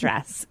an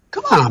address.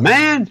 Come on,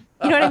 man.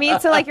 You know what I mean?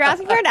 So, like, you're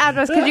asking for an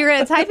address because you're going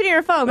to type it in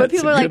your phone. But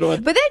people are like,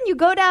 but then you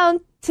go down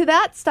to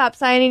that stop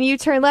sign and you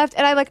turn left.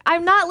 And I'm like,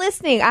 I'm not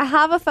listening. I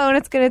have a phone.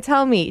 It's going to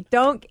tell me.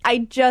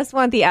 I just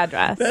want the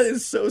address. That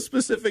is so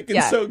specific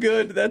and so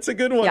good. That's a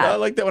good one. I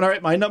like that one. All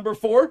right, my number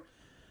 4.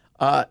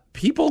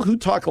 People who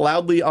talk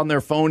loudly on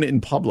their phone in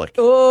public.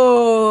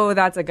 Oh,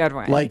 that's a good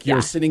one. Like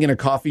you're sitting in a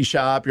coffee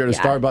shop, you're at a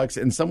Starbucks,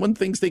 and someone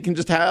thinks they can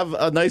just have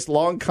a nice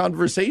long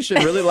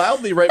conversation really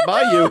loudly right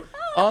by you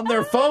on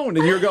their phone,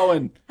 and you're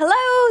going,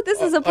 hello,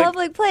 this is a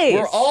public place.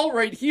 We're all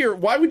right here.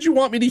 Why would you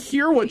want me to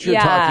hear what you're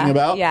talking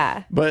about?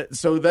 Yeah. But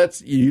so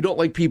you don't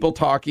like people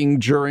talking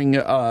during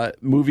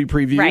movie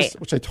previews,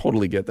 which I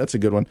totally get. That's a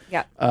good one.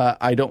 Yeah.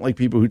 I don't like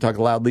people who talk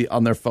loudly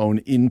on their phone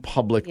in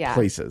public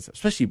places,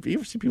 especially if you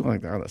ever see people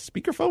like that on a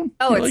speakerphone.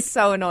 Oh, it's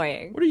so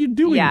annoying. What are you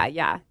doing?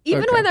 Yeah.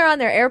 Even when they're on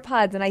their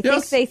AirPods, and I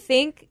think they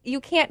think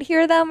you can't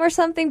hear them or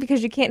something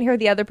because you can't hear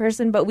the other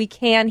person, but we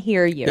can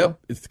hear you. Yep.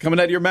 It's coming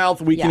out of your mouth.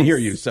 We can hear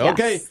you. So,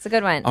 okay. It's a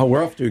good one. Oh,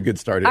 we're off to a good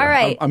start here. All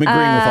right. I'm agreeing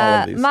with all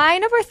of these. My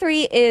number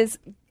 3 is,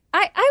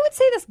 I would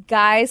say this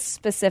guys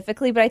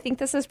specifically, but I think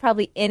this is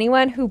probably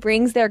anyone who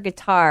brings their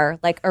guitar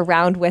like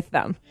around with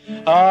them.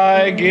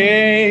 I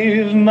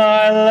gave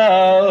my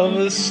love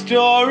a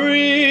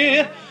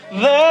story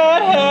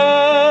that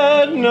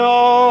had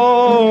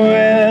no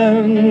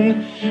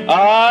end.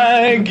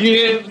 I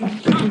give.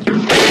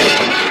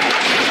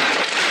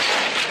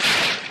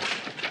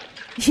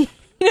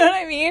 You know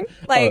what I mean?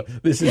 Like,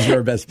 this is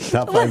your best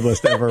top 5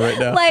 list ever right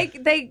now.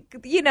 Like they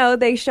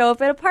show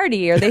up at a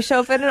party or they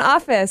show up at an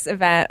office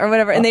event or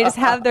whatever, and they just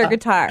have their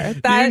guitar.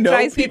 That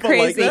drives me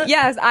crazy. Like that?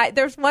 Yes,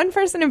 there's one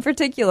person in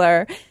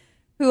particular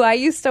who I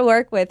used to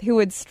work with who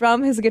would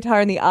strum his guitar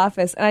in the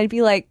office, and I'd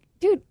be like,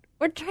 dude,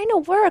 we're trying to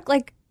work.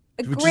 Like,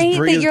 great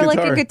that you're like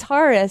a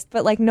guitarist,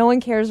 but like no one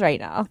cares right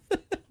now.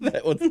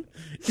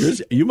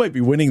 You might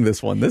be winning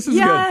this one. This is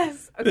good.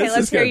 Yes. Okay,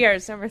 let's hear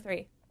yours. Number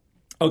 3.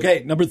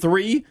 Okay, number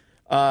 3.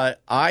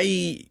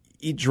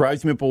 It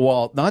drives me up a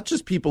wall. Not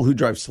just people who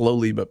drive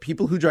slowly, but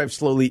people who drive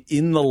slowly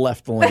in the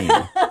left lane.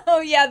 Oh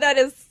yeah, that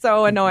is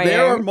so annoying.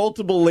 There are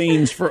multiple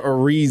lanes for a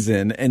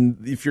reason, and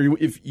if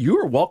you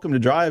are welcome to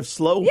drive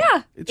slow,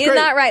 it's in great.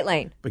 That right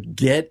lane. But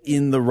get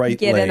in the right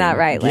lane. Get in that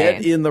right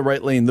lane. Get in the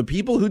right lane. The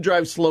people who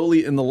drive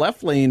slowly in the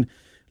left lane,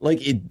 like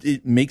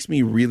it makes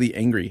me really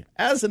angry.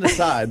 As an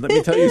aside, let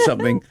me tell you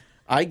something.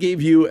 I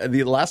gave you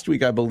last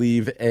week, I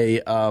believe,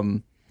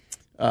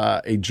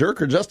 a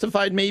jerk or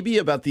justified maybe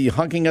about the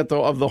honking of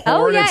the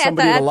horn yeah, at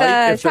somebody at at the light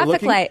if they're traffic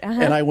looking. light.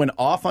 Uh-huh. And I went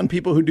off on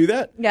people who do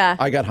that. Yeah.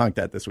 I got honked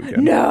at this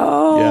weekend.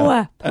 No.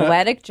 Yeah.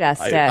 Poetic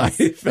justice. I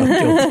felt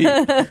guilty.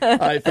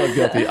 I felt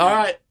guilty.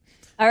 All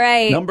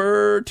right.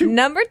 Number 2.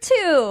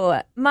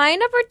 My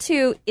number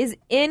 2 is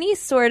any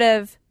sort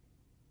of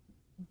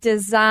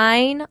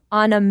design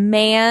on a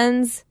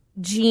man's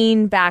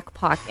jean back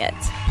pocket.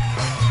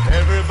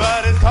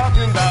 Everybody's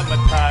talking about my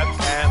tight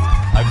pants.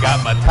 I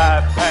got my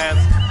tight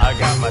pants. I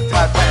got my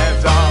tight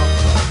pants on.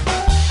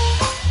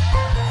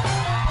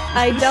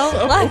 I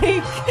don't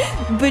like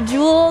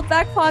bejeweled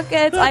back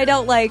pockets. I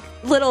don't like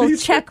little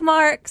check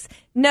marks.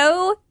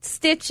 No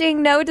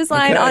stitching, no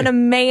design on a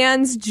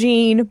man's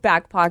jean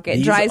back pocket.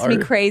 These Drives me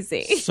are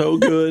crazy. So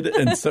good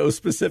and so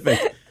specific.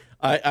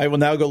 I will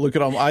now go look at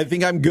them. I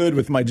think I'm good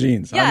with my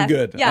jeans. Yeah, I'm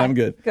good. yeah, I'm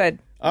good. Good.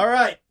 All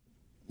right.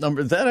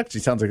 That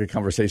actually sounds like a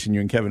conversation you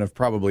and Kevin have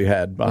probably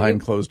had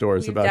behind closed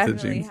doors about the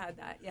jeans. Had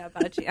that. Yeah,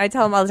 about jeans. I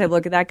tell him all the time,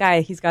 look at that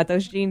guy. He's got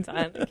those jeans on.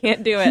 I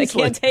can't do it. I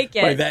can't take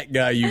it. By that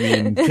guy, you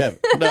mean Kevin.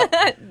 No.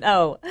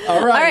 No.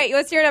 All right.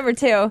 What's your number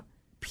 2?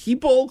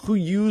 People who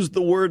use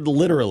the word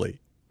literally.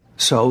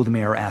 So the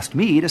mayor asked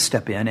me to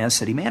step in as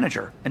city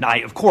manager. And I,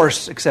 of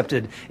course,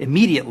 accepted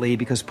immediately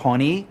because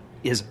Pawnee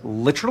is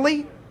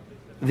literally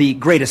the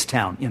greatest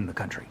town in the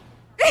country.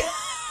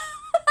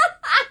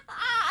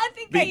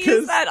 I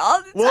use that all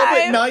the time.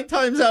 Well, but 9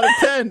 times out of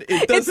 10,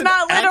 it doesn't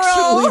not literal.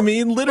 actually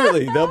mean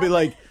literally. They'll be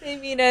like, they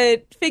mean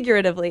it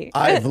figuratively.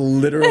 I've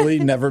literally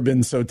never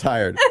been so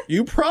tired.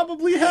 You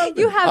probably have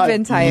been. You have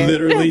been tired. I've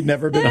literally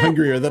never been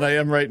hungrier than I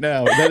am right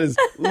now. That is,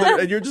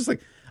 and you're just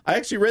like, I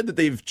actually read that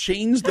they've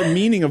changed the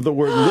meaning of the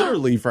word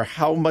literally for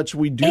how much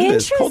we do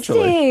this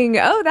culturally. Interesting.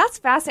 Oh, that's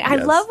fascinating.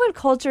 Yes. I love when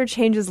culture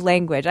changes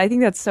language. I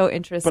think that's so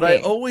interesting. But I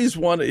always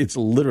want, it's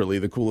literally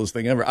the coolest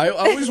thing ever. I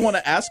always want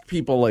to ask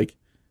people like,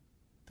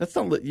 that's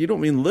not, you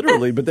don't mean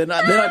literally, but then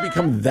I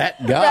become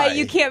that guy. Right,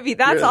 you can't be.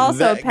 That's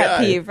also a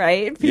pet peeve,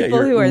 right?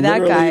 People who are that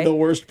guy. Literally the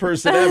worst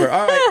person ever.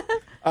 All right.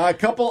 A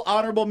couple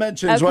honorable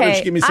mentions. Why don't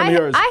you give me some of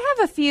yours? I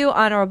have a few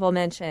honorable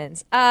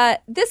mentions.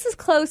 This is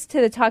close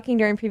to the talking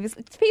during previous.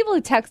 It's people who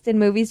text in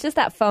movies. Just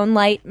that phone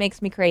light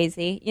makes me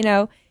crazy, you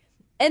know.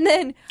 And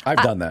then I've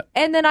done that.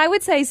 And then I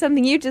would say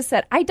something you just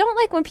said. I don't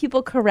like when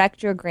people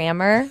correct your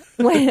grammar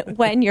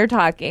when you're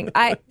talking.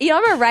 I'm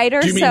a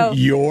writer. Do you mean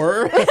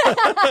your?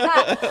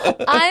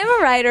 I'm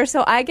a writer,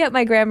 so I get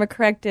my grammar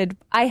corrected.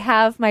 I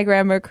have my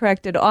grammar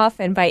corrected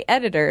often by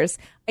editors.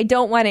 I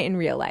don't want it in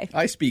real life.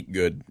 I speak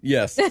good.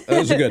 Yes,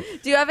 those are good.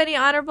 Do you have any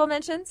honorable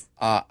mentions?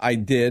 I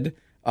did.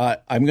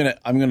 I'm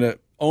gonna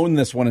own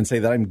this one and say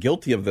that I'm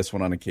guilty of this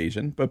one on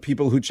occasion, but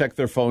people who check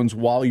their phones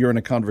while you're in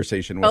a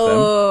conversation with them.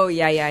 Oh,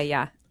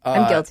 yeah.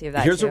 I'm guilty of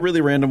that, Here's too. a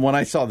really random one.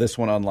 I saw this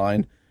one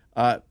online.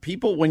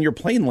 People, when your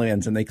plane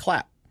lands and they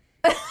clap.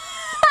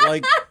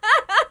 like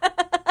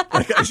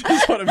I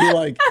just want to be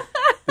like,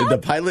 did the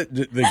pilot,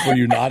 were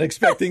you not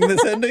expecting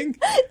this ending?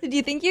 Did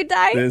you think you'd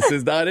die? This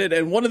is not it.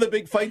 And one of the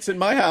big fights in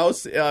my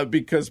house,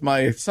 because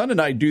my son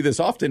and I do this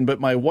often, but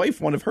my wife,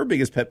 one of her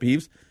biggest pet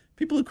peeves,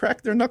 people who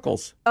crack their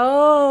knuckles.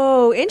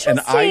 Oh,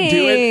 interesting. And I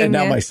do it, and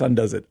now my son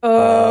does it.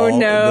 Oh, no.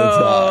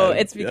 The time.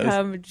 It's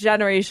become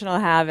generational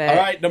habit. All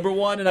right, number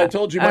 1, and I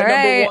told you my All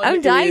right, number 1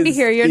 I'm dying to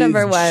hear your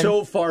number 1.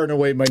 So far and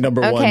away, my number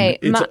 1.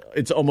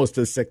 It's almost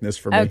a sickness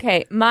for me.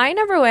 Okay, my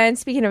number 1,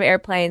 speaking of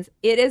airplanes,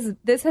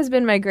 this has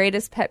been my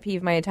greatest pet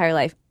peeve my entire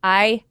life.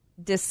 I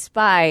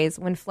despise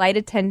when flight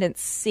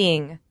attendants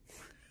sing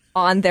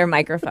on their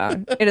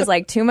microphone. It is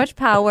like too much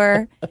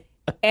power.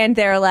 And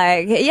they're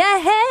like, yeah,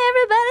 hey,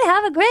 everybody,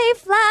 have a great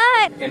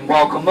flight. And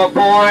welcome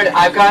aboard.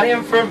 I've got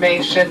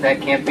information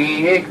that can't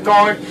be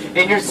ignored.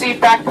 In your seat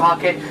back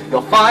pocket,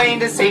 you'll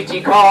find a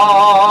safety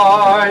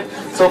card.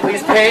 So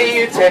please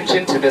pay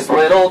attention to this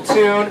little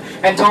tune.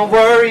 And don't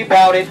worry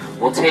about it,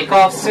 we'll take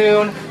off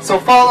soon. So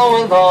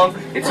follow along,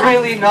 it's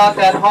really not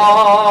that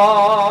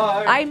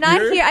hard. I'm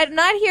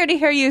not here to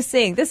hear you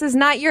sing. This is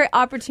not your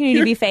opportunity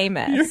to be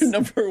famous. Your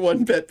number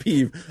 1 pet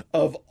peeve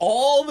of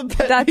all the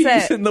pet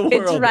peeves in the world.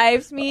 It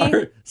drives me.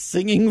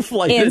 Singing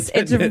flight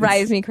attendants. It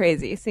drives me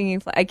crazy. Singing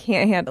flight. I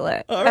can't handle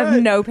it. I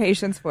have no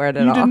patience for it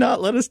at all. You did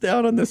not let us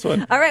down on this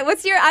one. All right,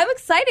 I'm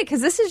excited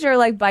because this is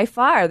your by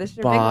far. This is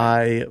your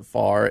by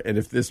far. And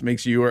if this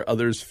makes you or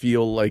others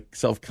feel like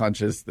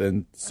self-conscious,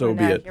 then so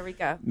be it. Here we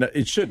go. No,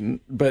 it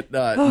shouldn't. But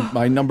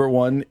my number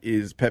 1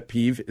 is pet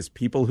peeve is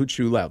people who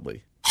chew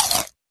loudly.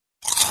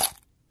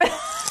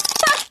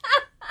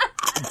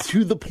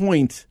 To the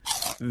point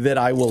that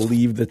I will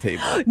leave the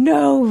table.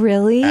 No,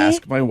 really?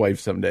 Ask my wife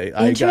someday.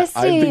 I've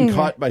been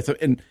caught by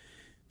and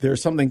there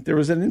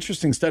was an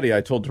interesting study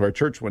I told to our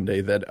church one day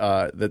that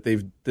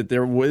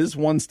there was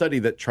one study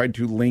that tried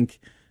to link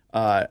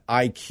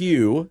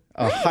IQ,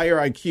 higher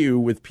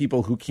IQ, with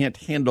people who can't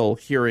handle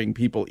hearing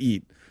people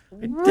eat.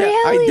 Really?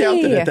 I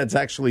doubt that that's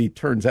actually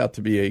turns out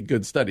to be a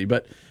good study,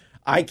 but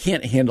I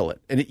can't handle it.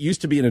 And it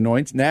used to be an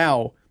annoyance.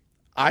 Now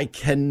I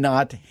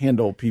cannot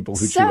handle people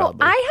who chew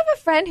loudly. I have a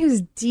friend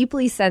who's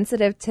deeply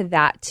sensitive to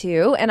that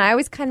too, and I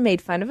always kind of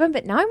made fun of him.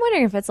 But now I'm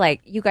wondering if it's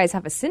like you guys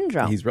have a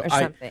syndrome or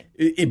something.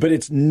 But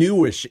it's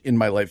newish in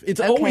my life. It's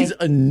always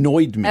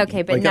annoyed me.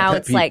 Okay, but now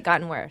it's like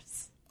gotten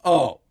worse.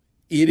 Oh,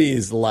 it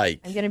is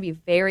like I'm going to be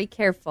very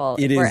careful.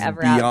 It if we're is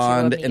ever beyond.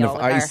 Out to a meal And if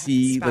with I our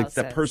see like spouses.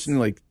 that person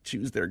like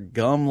chews their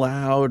gum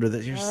loud, or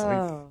that you're just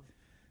like,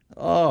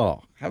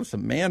 oh, have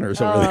some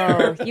manners over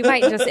there. You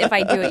might just, if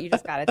I do it, you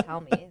just got to tell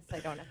me so I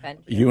don't offend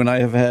you. You and I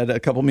have had a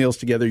couple meals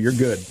together. You're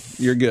good.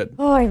 You're good.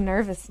 Oh, I'm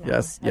nervous now.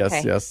 Yes.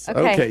 Okay.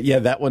 Okay. Yeah,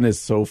 that one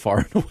is so far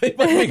and away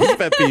my biggest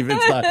pet peeve.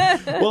 It's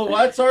not. Well,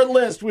 what's our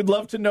list? We'd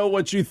love to know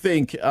what you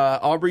think.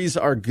 Aubrey's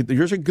are good.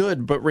 Yours are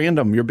good, but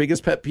random. Your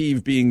biggest pet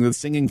peeve being the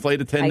singing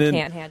flight attendant.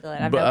 I can't handle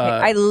it.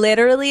 I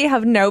literally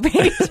have no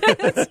patience for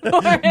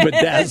it.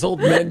 Bedazzled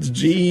men's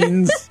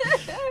jeans.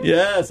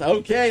 Yes.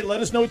 Okay.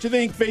 Let us know what you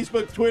think.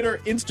 Facebook, Twitter,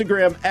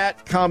 Instagram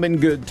at Common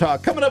Good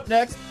Talk. Coming up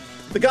next,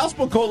 the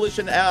Gospel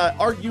Coalition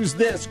argues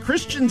this: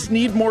 Christians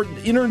need more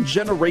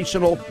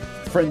intergenerational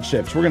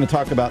friendships. We're going to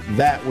talk about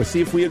that. We'll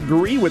see if we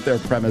agree with their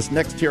premise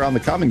next here on the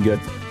Common Good.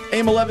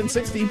 AM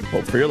 1160.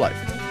 Hope for your life.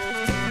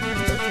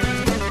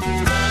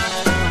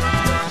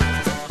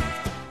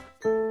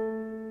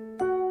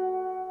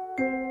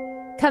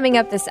 Coming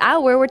up this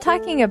hour, we're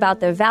talking about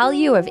the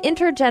value of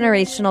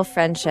intergenerational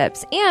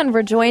friendships, and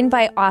we're joined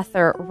by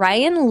author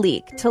Ryan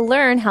Leake to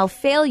learn how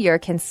failure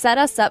can set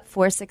us up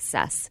for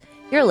success.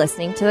 You're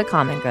listening to The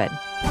Common Good.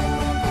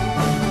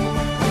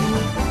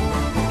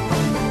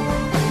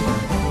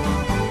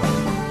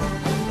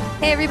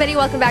 Hey, everybody,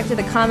 welcome back to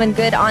The Common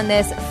Good on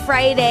this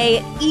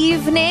Friday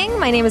evening.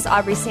 My name is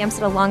Aubrey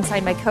Sampson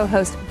alongside my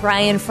co-host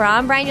Brian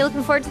Fromm. Brian, you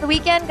looking forward to the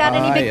weekend? Got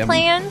any big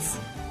plans?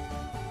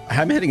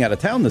 I'm heading out of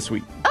town this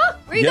week. Oh,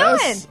 where are you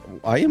going?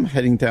 I am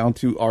heading down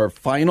to our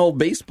final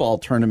baseball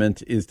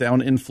tournament is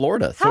down in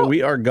Florida. So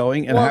we are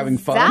going and having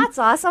fun. That's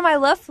awesome. I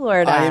love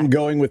Florida. I am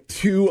going with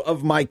two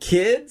of my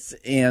kids,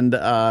 and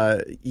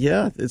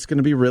it's going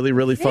to be really,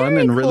 really fun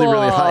and really,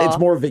 really high. It's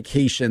more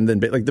vacation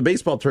than like the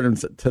baseball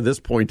tournaments to this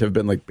point have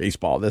been like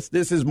baseball. This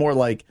is more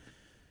like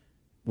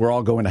we're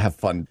all going to have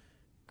fun.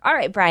 All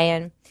right,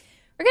 Brian.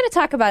 We're going to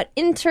talk about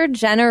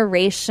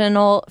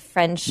intergenerational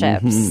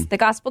friendships. Mm-hmm. The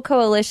Gospel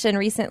Coalition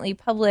recently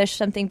published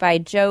something by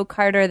Joe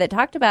Carter that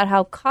talked about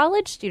how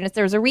college students,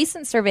 there was a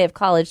recent survey of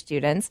college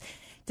students,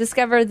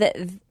 discovered that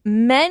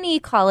many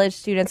college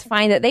students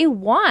find that they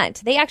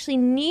actually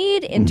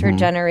need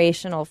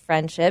intergenerational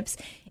friendships.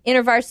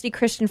 InterVarsity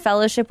Christian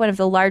Fellowship, one of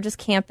the largest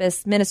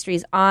campus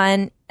ministries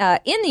in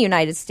the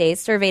United States,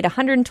 surveyed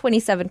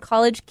 127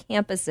 college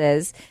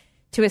campuses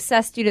to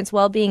assess students'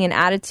 well-being and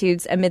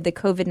attitudes amid the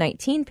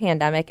COVID-19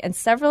 pandemic, and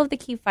several of the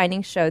key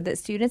findings showed that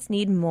students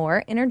need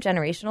more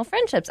intergenerational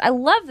friendships. I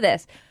love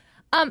this.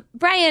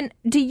 Brian,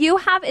 do you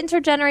have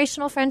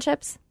intergenerational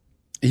friendships?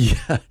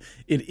 Yeah,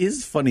 it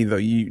is funny though.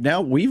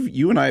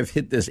 You and I have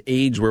hit this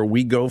age where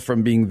we go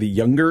from being the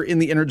younger in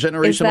the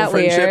intergenerational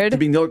friendship weird? to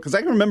being the older. Because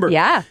I can remember,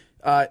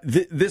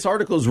 this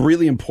article is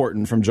really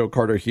important from Joe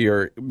Carter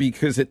here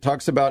because it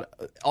talks about.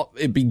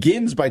 It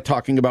begins by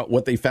talking about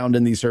what they found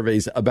in these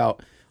surveys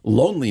about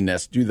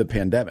loneliness due to the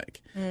pandemic.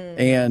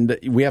 And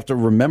we have to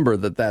remember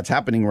that that's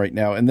happening right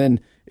now. And then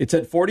it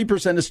said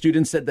 40% of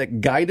students said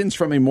that guidance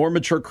from a more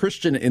mature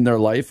Christian in their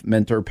life,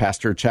 mentor,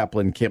 pastor,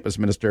 chaplain, campus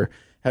minister,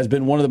 has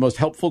been one of the most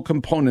helpful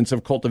components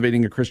of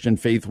cultivating a Christian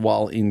faith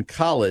while in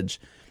college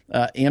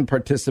and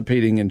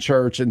participating in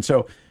church. And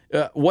so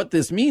what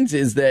this means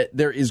is that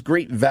there is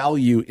great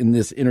value in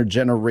this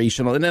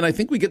intergenerational. And then I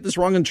think we get this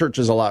wrong in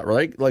churches a lot,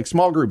 right? Like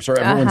small groups or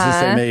everyone's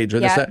the same age or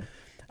this, that.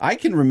 I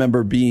can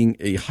remember being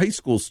a high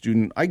school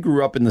student. I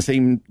grew up in the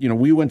same,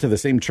 we went to the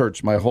same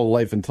church my whole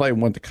life until I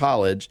went to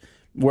college,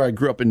 where I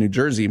grew up in New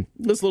Jersey,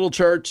 this little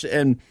church,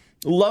 and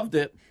loved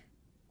it.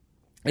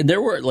 And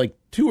there were like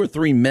 2 or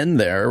 3 men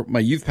there, my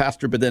youth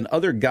pastor, but then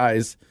other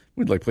guys,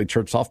 we'd like play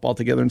church softball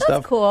together and stuff.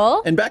 That's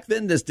cool. And back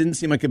then, this didn't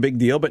seem like a big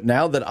deal. But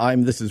now that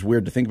this is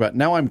weird to think about,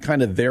 now I'm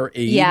kind of their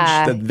age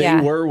that they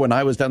were when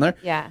I was down there.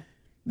 Yeah.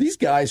 These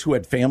guys who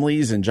had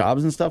families and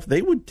jobs and stuff,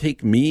 they would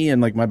take me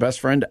and like my best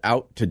friend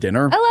out to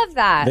dinner. I love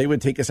that. They would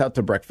take us out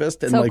to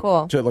breakfast and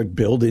cool. to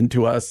build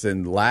into us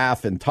and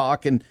laugh and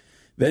talk. And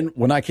then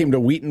when I came to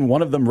Wheaton,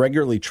 one of them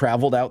regularly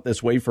traveled out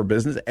this way for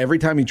business. Every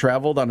time he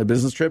traveled on a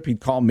business trip,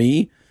 he'd call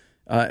me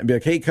and be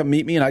like, hey, come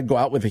meet me. And I'd go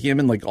out with him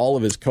and like all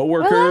of his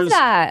coworkers. I love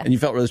that. And you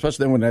felt really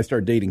special. Then when I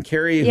started dating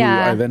Carrie, who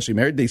I eventually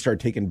married, they started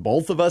taking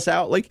both of us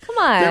out. Like, come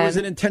on. There was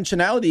an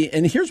intentionality.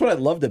 And here's what I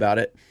loved about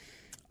it.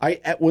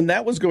 When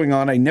that was going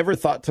on, I never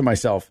thought to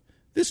myself,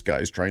 this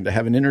guy's trying to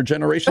have an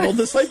intergenerational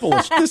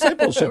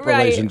discipleship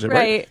relationship.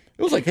 Right?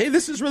 It was like, hey,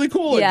 this is really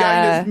cool. A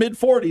guy in his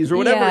mid-40s or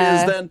whatever it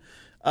is then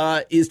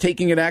is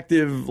taking an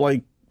active,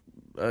 interest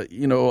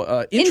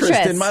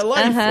in my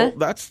life. Well,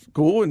 that's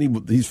cool. And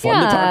he's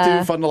fun to talk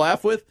to, fun to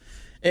laugh with.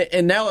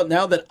 And now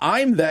that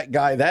I'm that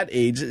guy, that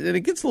age, and it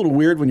gets a little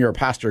weird when you're a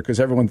pastor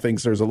because everyone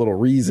thinks there's a little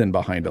reason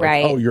behind it.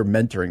 Right. Like, oh, you're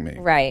mentoring me.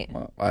 Right.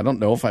 Well, I don't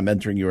know if I'm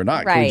mentoring you or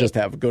not. Right. Can we just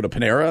go to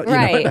Panera?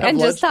 Right. And and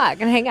lunch? just talk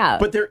and hang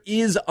out. But there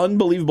is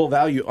unbelievable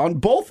value on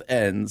both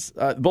ends,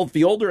 both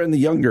the older and the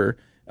younger.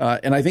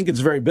 And I think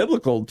it's very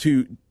biblical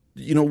to,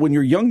 when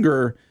you're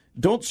younger,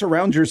 don't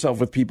surround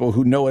yourself with people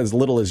who know as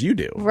little as you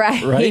do.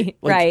 Right.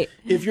 Right.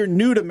 If you're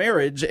new to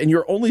marriage and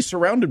you're only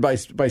surrounded by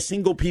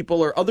single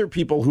people or other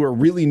people who are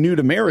really new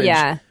to marriage.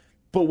 Yeah.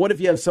 But what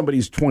if you have somebody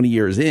who's 20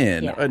 years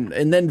in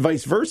and then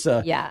vice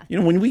versa? Yeah.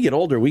 When we get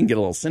older, we can get a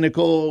little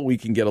cynical. We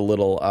can get a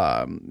little,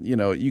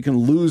 you can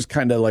lose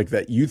kind of like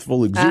that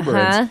youthful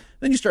exuberance.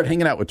 Then you start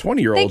hanging out with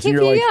 20-year-olds. They keep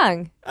and you're you like,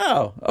 young.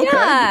 Oh, okay.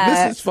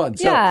 Yeah. This is fun.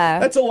 So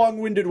that's a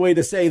long-winded way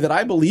to say that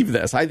I believe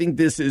this. I think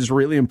this is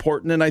really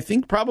important. And I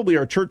think probably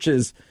our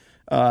churches,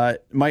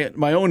 my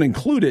own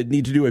included,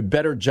 need to do a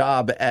better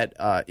job at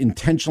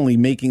intentionally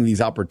making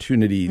these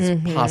opportunities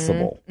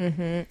possible.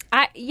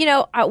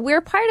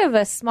 We're part of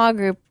a small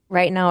group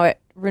right now at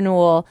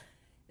Renewal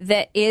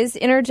that is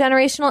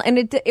intergenerational,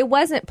 and it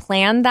wasn't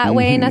planned that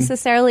way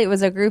necessarily. It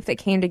was a group that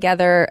came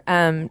together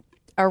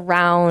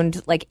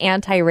around like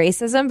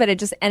anti-racism, but it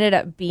just ended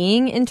up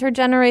being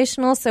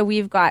intergenerational. So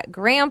we've got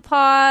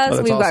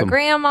grandpas, we've got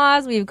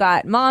grandmas, we've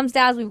got moms,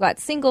 dads, we've got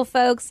single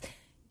folks,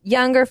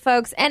 younger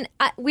folks. And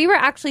we were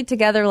actually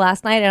together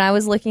last night, and I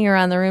was looking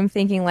around the room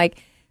thinking,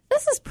 like,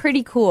 this is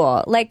pretty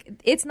cool. Like,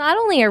 it's not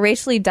only a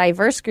racially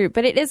diverse group,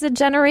 but it is a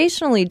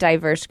generationally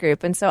diverse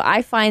group. And so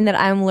I find that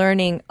I'm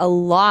learning a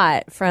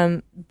lot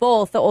from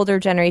both the older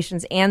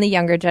generations and the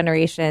younger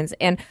generations.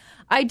 And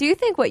I do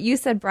think what you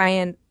said,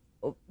 Brian,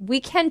 we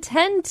can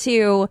tend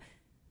to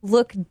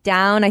look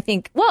down, I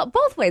think, well,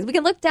 both ways. We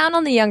can look down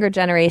on the younger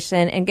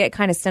generation and get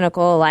kind of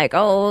cynical, like,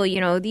 oh,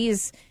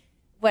 these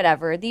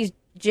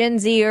Gen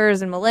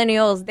Zers and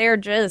millennials, they're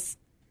just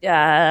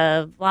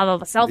blah, blah,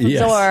 blah,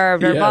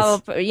 self-absorbed or blah,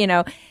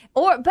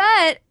 blah,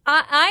 but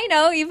I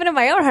know, even in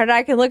my own heart,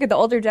 I can look at the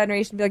older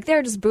generation and be like,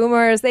 they're just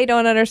boomers. They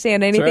don't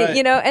understand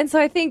anything, And so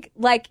I think,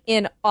 like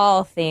in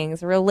all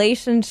things,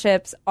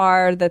 relationships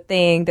are the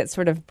thing that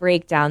sort of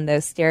break down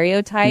those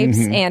stereotypes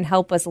and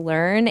help us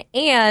learn.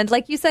 And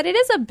like you said, it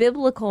is a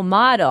biblical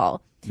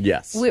model.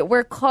 Yes.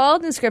 We're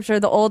called in Scripture,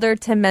 the older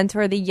to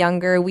mentor the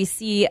younger. We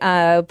see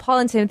Paul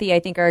and Timothy, I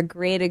think, are a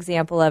great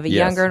example of a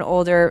younger and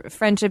older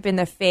friendship in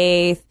the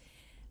faith.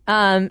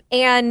 And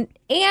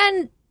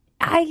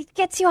it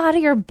gets you out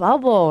of your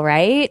bubble,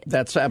 right?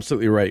 That's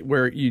absolutely right.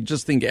 Where you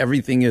just think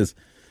everything is,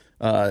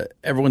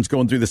 everyone's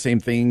going through the same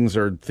things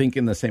or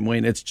thinking the same way.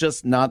 And it's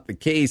just not the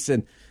case.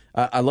 And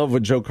I love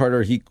what Joe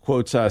Carter, he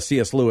quotes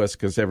C.S. Lewis,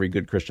 because every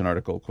good Christian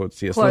article quotes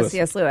C.S. Lewis. Quotes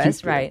C.S.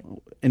 Lewis, right.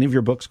 Any of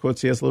your books quote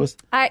C.S. Lewis?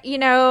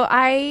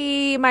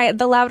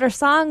 The Louder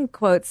Song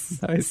quotes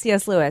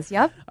C.S. Lewis,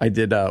 yep. I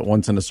did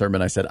once in a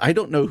sermon, I said, I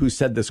don't know who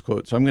said this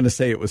quote, so I'm going to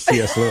say it was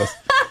C.S. Lewis.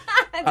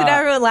 Did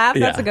everyone laugh?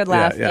 That's a good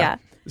laugh, yeah.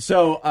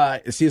 So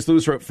C.S.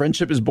 Lewis wrote,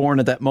 friendship is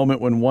born at that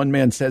moment when one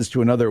man says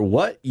to another,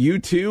 what, you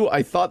too?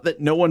 I thought that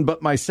no one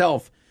but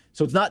myself.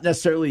 So it's not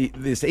necessarily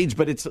this age,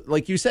 but it's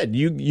like you said,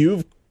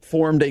 you've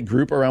formed a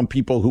group around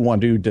people who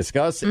want to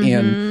discuss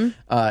and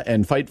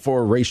fight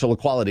for racial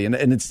equality. And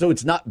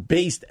it's not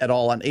based at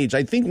all on age.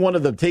 I think one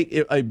of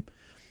the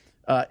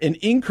an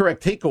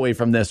incorrect takeaway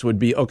from this would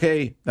be,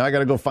 okay, now I got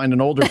to go find an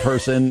older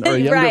person or a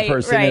younger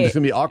person and it's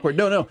going to be awkward.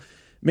 No.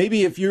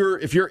 Maybe if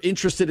you're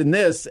interested in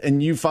this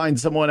and you find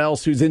someone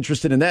else who's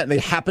interested in that and they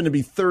happen to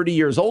be 30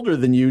 years older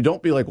than you,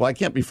 don't be like, well, I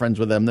can't be friends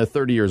with them. They're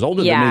 30 years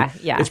older than me.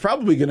 Yeah. It's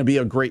probably going to be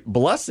a great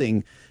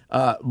blessing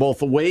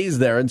both ways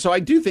there. And so I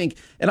do think,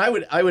 and I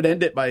would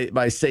end it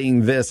by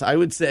saying this. I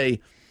would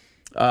say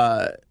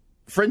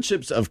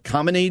friendships of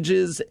common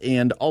ages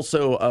and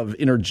also of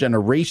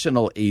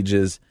intergenerational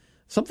ages,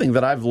 something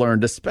that I've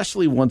learned,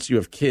 especially once you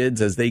have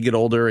kids as they get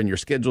older and your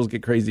schedules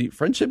get crazy,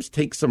 friendships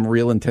take some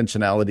real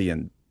intentionality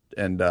and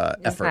effort.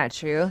 That's not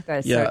true.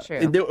 That's so true.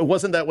 It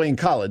wasn't that way in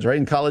college, right?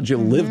 In college, you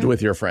lived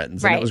with your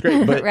friends, and it was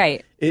great.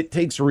 But it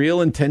takes real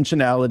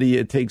intentionality.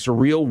 It takes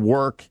real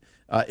work.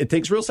 It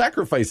takes real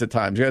sacrifice at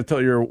times. You got to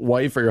tell your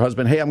wife or your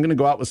husband, hey, I'm going to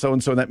go out with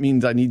so-and-so, and that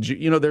means I need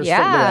you. There's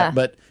something to that,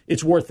 but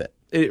it's worth it.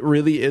 It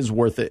really is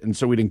worth it. And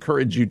so we'd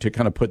encourage you to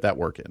kind of put that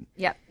work in.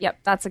 Yep.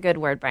 That's a good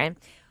word, Brian.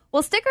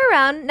 Well, stick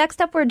around.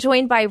 Next up, we're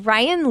joined by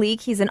Ryan Leak.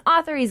 He's an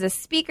author. He's a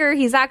speaker.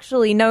 He's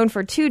actually known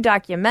for 2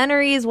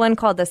 documentaries, one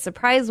called The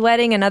Surprise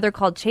Wedding, another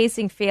called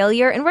Chasing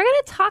Failure. And we're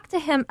going to talk to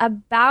him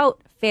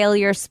about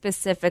failure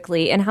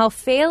specifically and how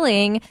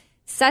failing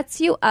sets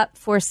you up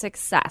for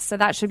success. So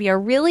that should be a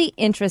really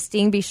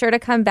interesting. Be sure to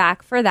come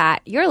back for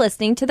that. You're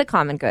listening to The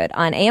Common Good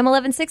on AM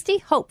 1160,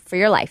 Hope for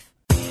Your Life.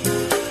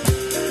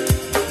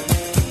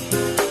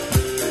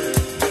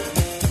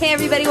 Hey,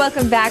 everybody.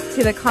 Welcome back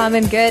to The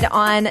Common Good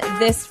on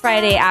this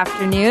Friday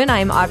afternoon.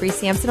 I'm Aubrey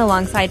Sampson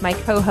alongside my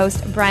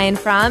co-host, Brian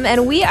Fromm,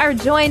 and we are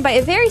joined by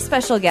a very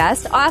special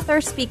guest, author,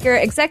 speaker,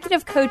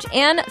 executive coach,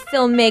 and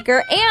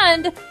filmmaker,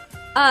 and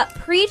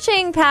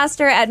preaching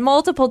pastor at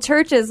multiple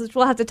churches, which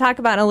we'll have to talk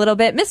about in a little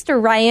bit.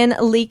 Mr. Ryan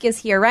Leak is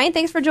here. Ryan,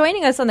 thanks for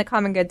joining us on The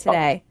Common Good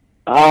today.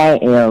 I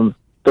am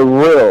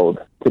thrilled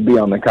to be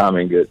on the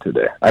Common Good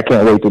today. I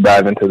can't wait to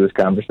dive into this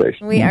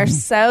conversation. We are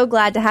so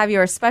glad to have you.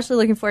 We're especially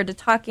looking forward to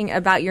talking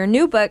about your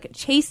new book,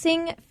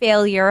 Chasing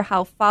Failure,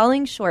 How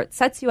Falling Short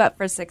Sets You Up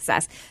for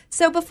Success.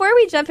 So before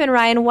we jump in,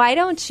 Ryan, why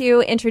don't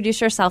you introduce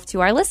yourself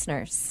to our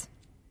listeners?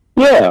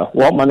 Yeah,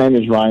 well, my name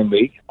is Ryan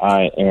Leak.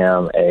 I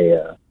am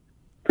a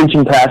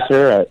preaching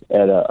pastor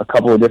at a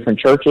couple of different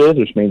churches,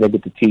 which means I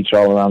get to teach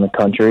all around the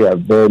country. I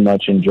very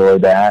much enjoy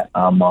that.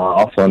 I'm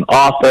also an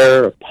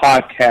author, a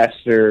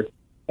podcaster,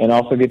 and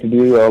also get to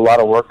do a lot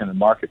of work in the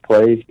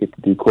marketplace, get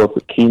to do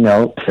corporate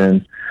keynotes.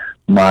 And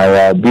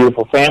my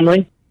beautiful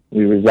family,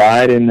 we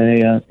reside in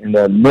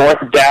the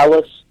North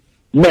Dallas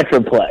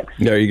Metroplex.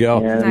 There you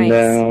go. And,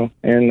 Nice.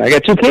 And I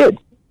got 2 kids.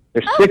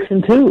 They're 6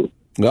 and 2.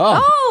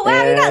 Oh,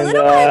 wow, you got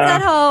little ones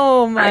at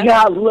home. I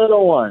got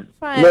little ones.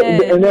 Fun.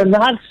 And they're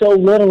not so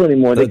little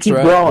anymore. They keep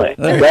growing.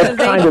 That's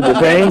kind of the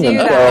thing. They do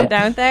that,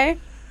 don't they?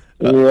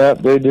 Yeah,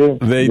 they do.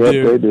 They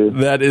do.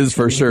 That is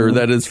for sure.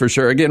 That is for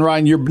sure. Again,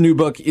 Ryan, your new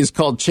book is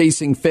called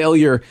Chasing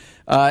Failure.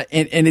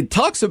 And it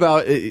talks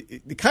about,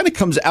 it kind of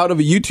comes out of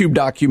a YouTube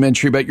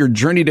documentary about your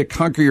journey to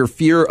conquer your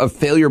fear of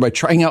failure by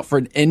trying out for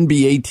an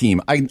NBA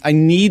team. I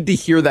need to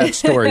hear that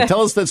story.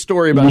 Tell us that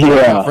story about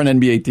trying out for an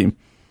NBA team.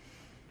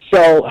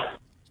 So,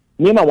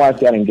 me and my wife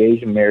got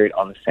engaged and married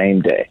on the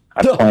same day.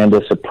 I planned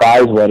a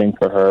surprise wedding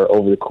for her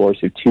over the course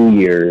of 2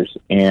 years,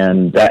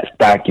 and that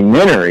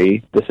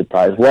documentary, The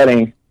Surprise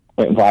Wedding,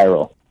 went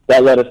viral.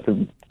 That led us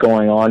to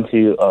going on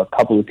to a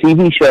couple of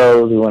TV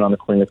shows. We went on the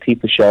Queen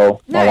Latifah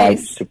show. Nice. My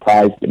wife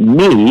surprised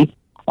me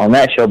on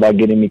that show by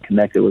getting me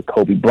connected with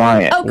Kobe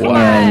Bryant. Oh, come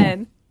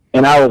on.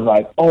 And I was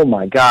like, oh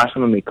my gosh,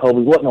 I'm going to meet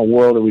Kobe. What in the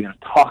world are we going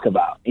to talk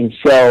about? And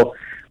so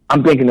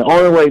I'm thinking the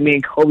only way me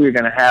and Kobe are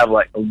going to have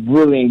like a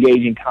really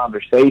engaging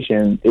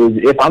conversation is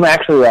if I'm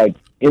actually like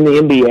in the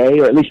NBA,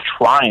 or at least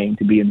trying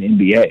to be in the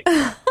NBA.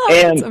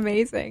 That's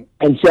amazing.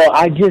 And so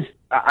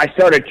I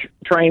started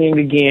training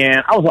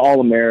again. I was an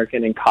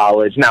All-American in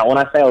college. Now, when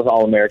I say I was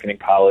All-American in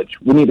college,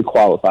 we need to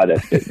qualify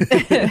that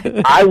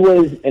statement. I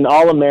was an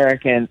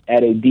All-American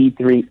at a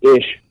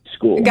D3-ish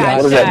school. Gotcha.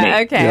 What does that mean?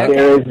 Okay.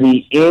 There's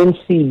the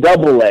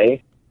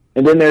NCAA,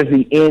 and then there's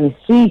the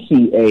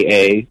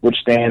NCCAA, which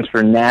stands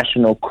for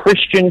National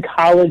Christian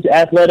College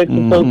Athletics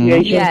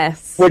Association.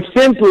 Yes. Which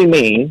simply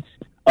means,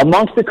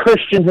 amongst the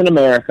Christians in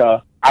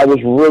America, I was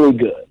really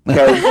good.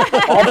 Because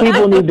all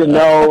people need to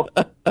know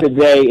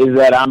today is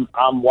that I'm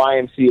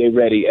YMCA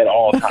ready at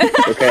all times.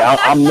 Okay,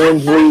 I'm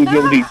men's league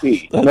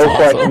MVP. No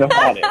question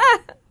about it.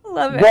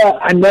 Love it. But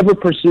I never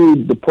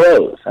pursued the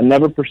pros. I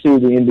never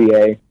pursued the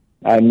NBA.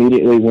 I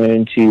immediately went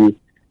into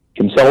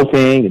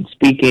consulting and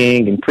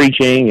speaking and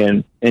preaching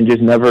and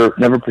just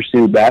never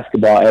pursued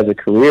basketball as a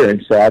career.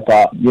 And so I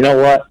thought, you know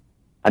what?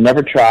 I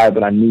never tried,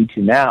 but I need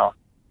to now.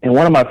 And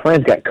one of my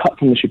friends got cut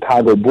from the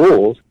Chicago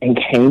Bulls and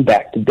came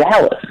back to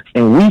Dallas.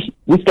 And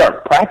we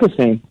started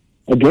practicing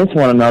against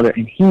one another,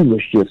 and he was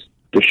just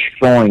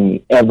destroying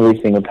me every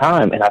single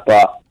time. And I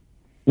thought,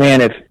 man,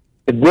 if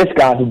this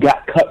guy who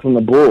got cut from the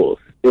Bulls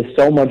is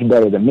so much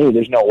better than me,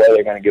 there's no way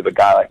they're going to give a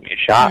guy like me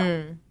a shot.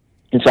 And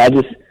so I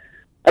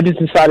just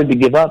decided to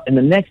give up. And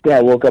the next day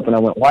I woke up and I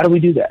went, why do we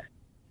do that?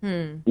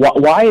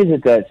 Why is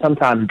it that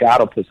sometimes God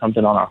will put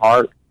something on our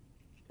heart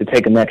to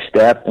take a next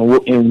step, and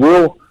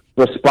we'll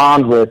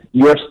respond with,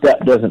 your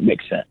step doesn't make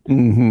sense.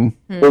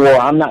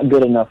 Or I'm not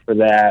good enough for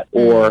that.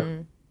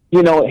 Or,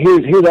 you know,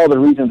 here's all the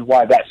reasons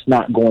why that's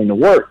not going to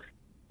work.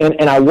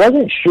 And I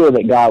wasn't sure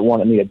that God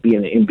wanted me to be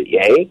in the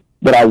NBA,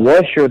 but I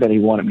was sure that he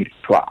wanted me to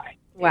try.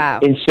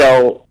 Wow. And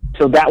so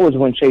that was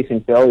when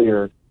Chasing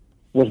Failure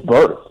was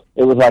birthed.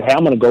 It was like, hey,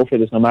 I'm going to go for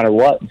this no matter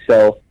what. And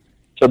so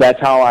that's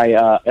how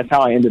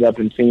I ended up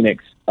in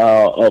Phoenix.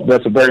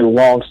 That's a very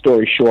long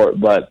story short,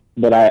 but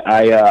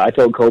I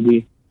told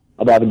Kobe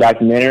about the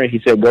documentary. He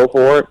said, go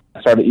for it.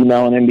 I started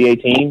emailing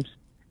NBA teams,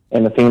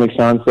 and the Phoenix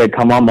Suns said,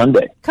 come on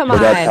Monday. Come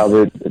on. That's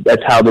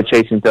how the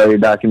Chasing Failure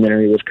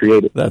documentary was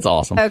created. That's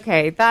awesome.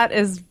 Okay, that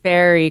is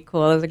very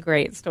cool. That's a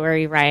great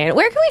story, Ryan.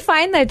 Where can we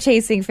find the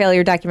Chasing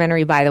Failure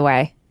documentary, by the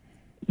way?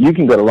 You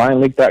can go to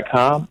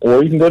RyanLeak.com,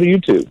 or you can go to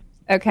YouTube.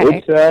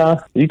 Okay.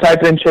 You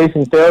type in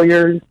Chasing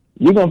Failure,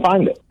 you're going to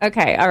find it.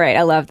 Okay. All right.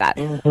 I love that.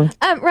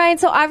 Ryan,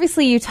 so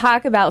obviously you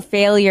talk about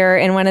failure,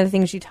 and one of the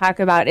things you talk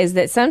about is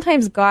that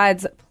sometimes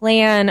God's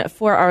plan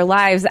for our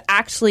lives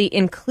actually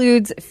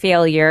includes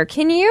failure.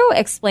 Can you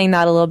explain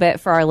that a little bit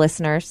for our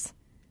listeners?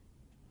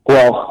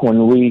 Well,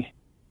 when we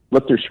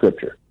look through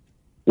Scripture,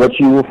 what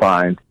you will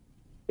find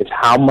is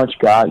how much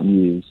God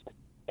used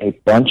a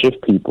bunch of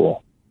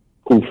people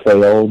who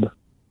failed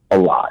a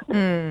lot.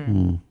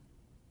 In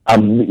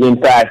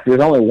fact,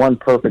 there's only one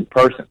perfect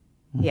person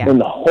in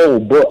the whole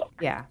book.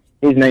 Yeah.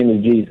 His name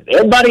is Jesus.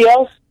 Everybody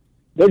else,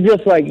 they're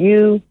just like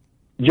you,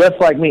 just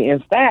like me. In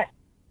fact,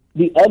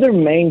 the other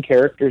main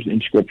characters in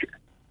Scripture,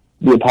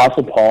 the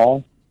Apostle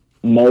Paul,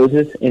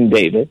 Moses, and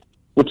David,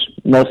 which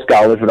most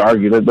scholars would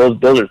argue that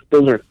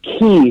those are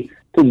key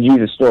to the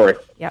Jesus story.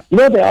 Yep. You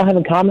know what they all have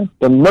in common?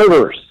 They're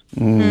murderers.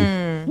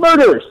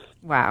 Murderers.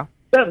 Wow.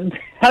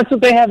 That's what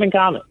they have in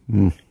common.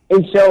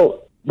 And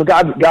so but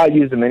God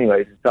used them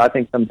anyways. So I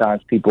think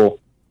sometimes people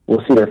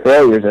will see their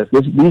failures as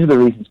these are the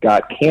reasons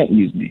God can't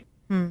use me.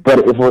 But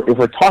if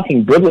we're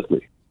talking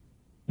biblically,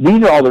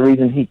 these are all the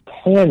reasons He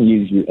can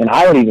use you, and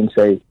I would even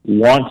say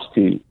wants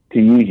to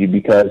use you,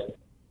 because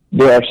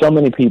there are so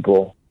many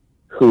people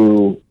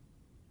who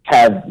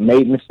have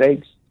made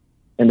mistakes,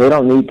 and they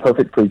don't need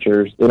perfect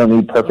preachers. They don't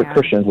need perfect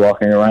Christians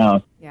walking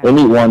around. Yeah. They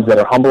need ones that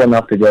are humble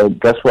enough to go,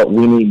 guess what,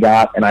 we need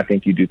God, and I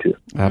think you do too.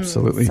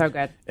 Absolutely. So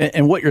good.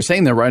 And what you're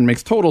saying there, Ryan,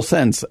 makes total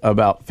sense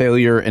about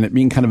failure and it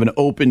being kind of an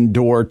open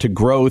door to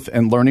growth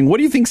and learning. What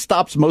do you think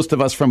stops most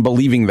of us from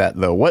believing that,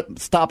 though? What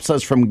stops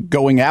us from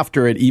going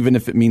after it, even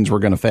if it means we're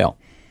going to fail?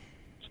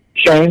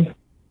 Shame,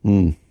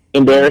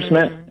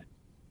 embarrassment,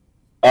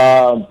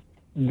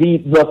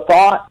 the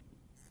thought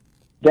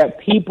that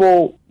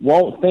people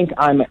won't think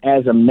I'm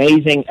as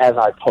amazing as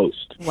I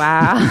post.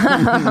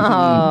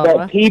 Wow.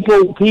 That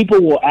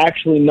people will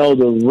actually know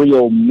the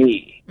real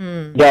me.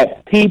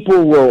 That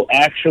people will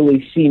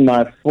actually see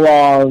my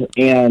flaws,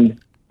 and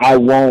I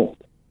won't.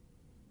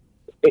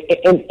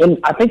 And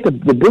I think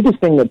the biggest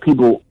thing that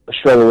people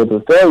struggle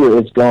with failure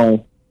is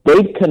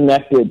they've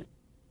connected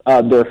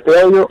their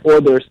failure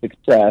or their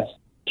success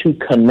to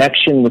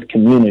connection with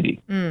community.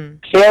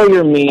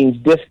 Failure means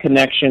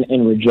disconnection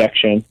and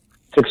rejection.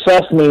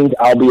 Success means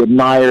I'll be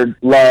admired,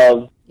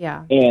 loved,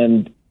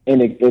 and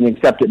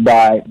accepted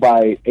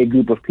by a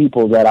group of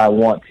people that I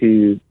want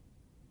to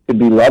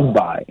be loved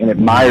by and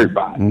admired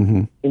by.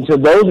 And so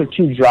those are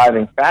two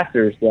driving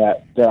factors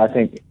that I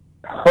think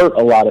hurt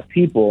a lot of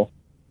people,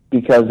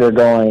 because they're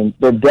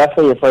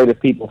definitely afraid of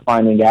people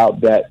finding out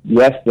that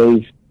yes,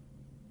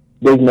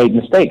 they've made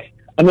mistakes.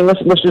 I mean,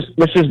 let's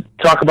just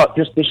talk about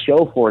just this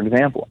show, for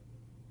example.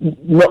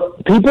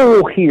 People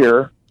will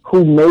hear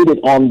who made it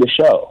on the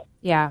show.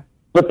 Yeah.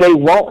 But they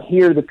won't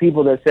hear the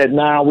people that said,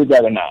 nah, we'd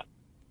rather not,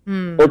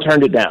 or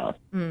turned it down,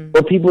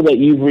 or people that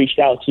you've reached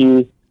out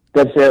to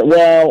that said,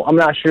 well, I'm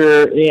not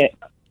sure,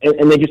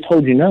 and they just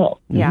told you no.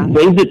 Yeah.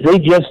 They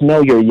just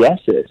know your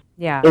yeses.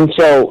 Yeah. And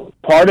so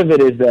part of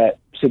it is that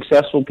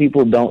successful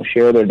people don't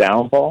share their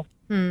downfall,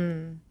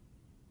 and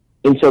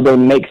so they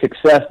make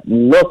success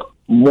look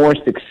more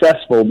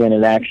successful than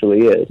it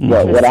actually is.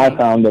 But what I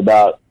found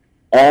about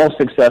all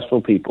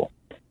successful people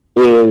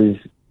is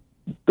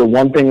the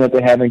one thing that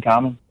they have in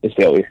common is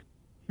failure.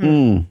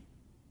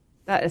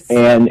 That is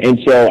and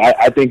so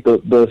I think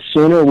the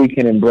sooner we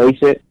can embrace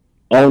it,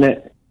 own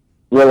it,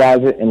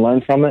 realize it, and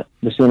learn from it,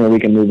 the sooner we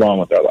can move on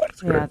with our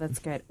lives. Yeah, that's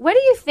good. What do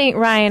you think,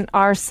 Ryan,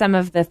 are some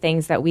of the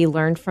things that we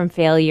learned from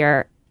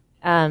failure?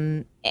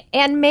 And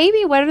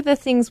maybe what are the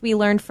things we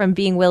learned from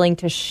being willing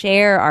to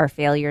share our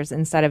failures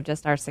instead of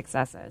just our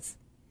successes?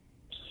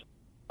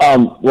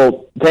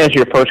 Well, to answer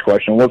your first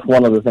question, what's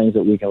one of the things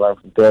that we can learn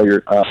from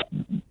failure?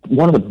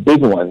 One of the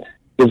big ones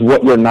is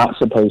what you're not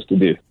supposed to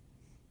do.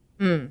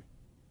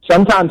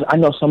 Sometimes I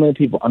know so many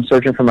people, I'm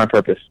searching for my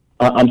purpose.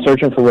 I'm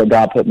searching for what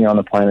God put me on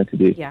the planet to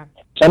do. Yeah.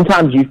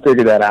 Sometimes you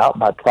figure that out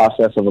by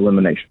process of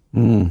elimination.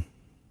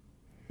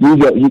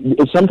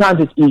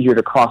 Sometimes it's easier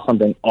to cross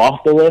something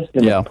off the list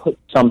than to put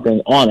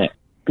something on it.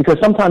 Because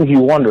sometimes you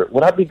wonder,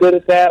 would I be good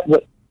at that?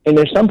 And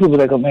there's some people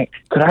that go, man,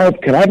 could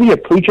I be a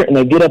preacher? And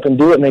they get up and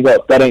do it, and they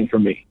go, that ain't for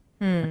me.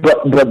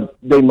 But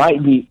they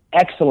might be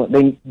excellent.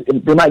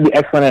 They might be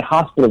excellent at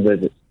hospital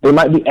visits. They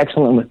might be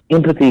excellent with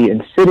empathy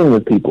and sitting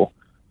with people.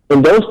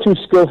 And those two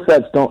skill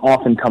sets don't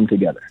often come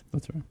together.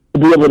 That's right. To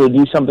be able to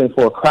do something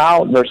for a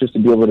crowd versus to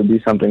be able to do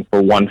something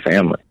for one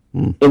family.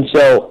 And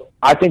so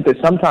I think that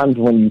sometimes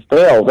when you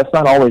fail, that's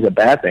not always a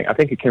bad thing. I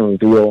think it can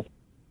reveal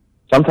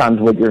sometimes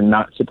what you're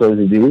not supposed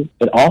to do.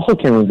 It also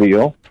can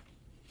reveal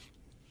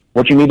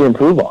what you need to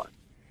improve on.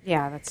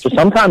 Yeah, that's so true.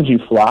 Sometimes you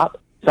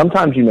flop.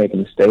 Sometimes you make a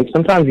mistake.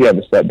 Sometimes you have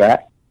a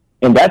setback.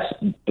 And that's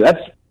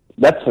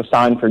a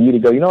sign for you to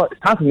go, you know what,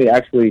 it's time for me to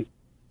actually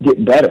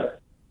get better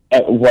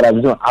at what I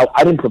was doing.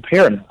 I didn't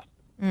prepare enough.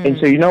 And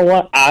so you know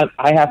what?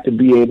 I have to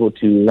be able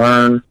to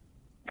learn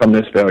from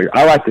this failure.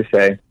 I like to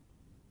say,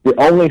 you're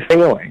only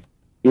failing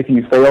if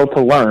you fail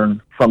to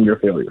learn from your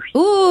failures.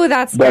 Ooh,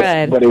 that's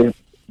good.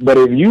 But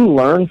if you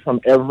learn from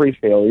every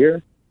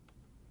failure,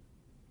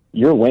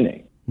 you're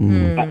winning.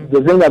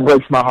 The thing that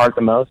breaks my heart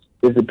the most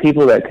is the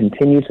people that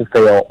continue to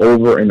fail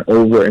over and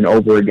over and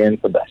over again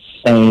for the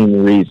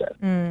same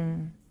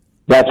reason.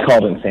 That's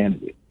called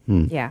insanity.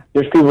 Yeah.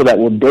 There's people that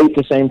will date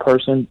the same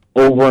person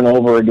over and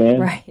over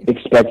again,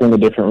 expecting a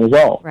different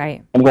result.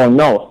 Right. I'm going,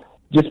 no,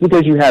 just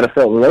because you had a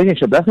failed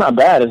relationship, that's not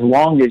bad as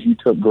long as you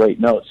took great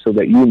notes so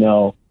that you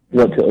know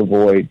what to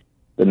avoid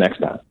the next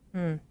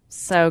time.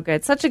 So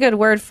good. Such a good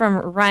word from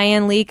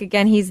Ryan Leake.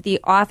 Again, he's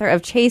the author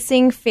of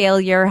Chasing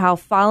Failure, How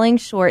Falling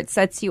Short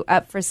Sets You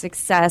Up for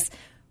Success.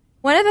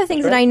 One of the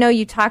things that I know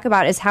you talk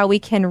about is how we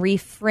can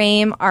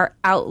reframe our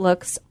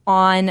outlooks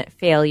on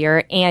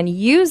failure and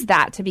use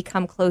that to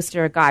become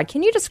closer to God.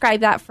 Can you describe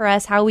that for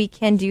us, how we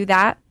can do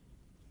that?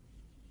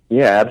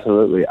 Yeah,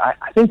 absolutely.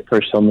 I think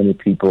for so many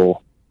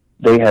people,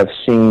 they have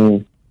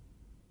seen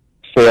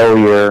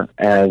failure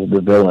as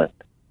the villain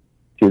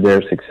to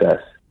their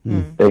success.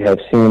 They have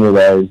seen it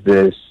as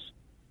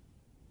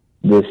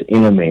this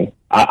enemy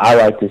I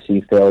like to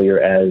see failure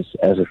as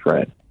a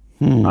friend.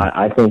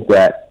 I think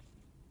that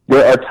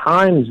there are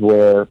times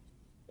where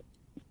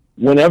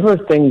whenever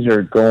things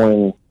are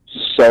going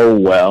so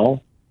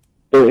well,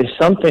 there is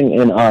something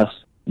in us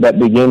that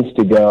begins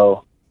to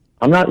go,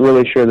 I'm not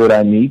really sure that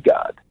I need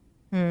God.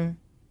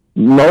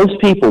 Most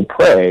people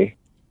pray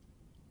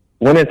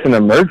when it's an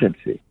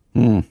emergency.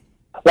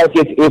 Like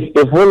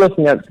if we're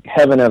looking at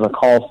heaven as a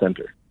call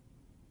center,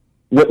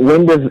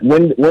 when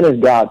is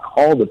God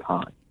called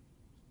upon?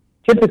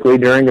 Typically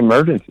during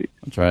emergencies.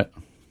 That's right.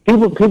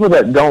 People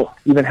that don't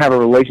even have a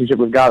relationship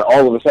with God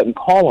all of a sudden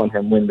call on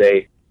Him when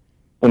they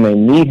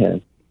need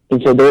Him.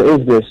 And so there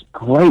is this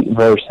great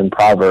verse in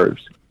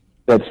Proverbs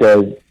that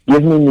says,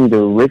 "Give me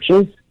neither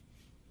riches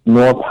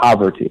nor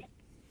poverty."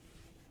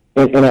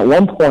 And at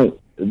one point,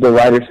 the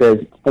writer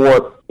says,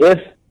 "For if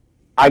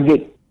I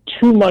get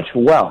too much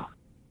wealth,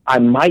 I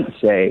might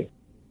say,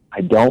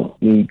 I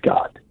don't need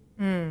God."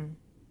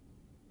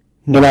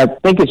 And I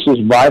think it's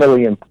just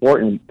vitally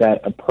important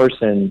that a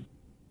person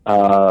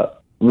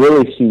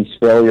really sees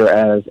failure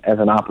as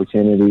an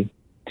opportunity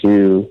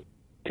to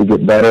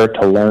get better,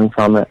 to learn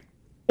from it.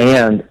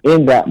 And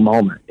in that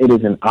moment, it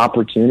is an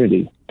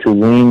opportunity to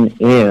lean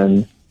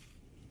in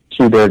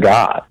to their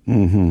God.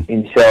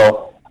 And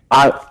so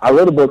I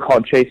wrote a book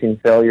called Chasing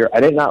Failure. I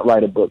did not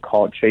write a book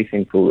called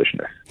Chasing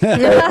Foolishness. I'm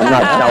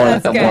not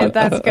telling someone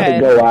to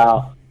go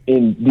out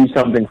and do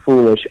something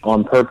foolish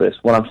on purpose.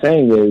 What I'm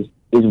saying is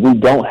we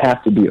don't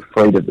have to be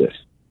afraid of this.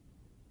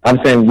 I'm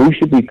saying we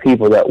should be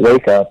people that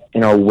wake up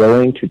and are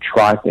willing to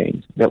try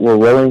things, that we're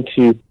willing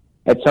to,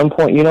 at some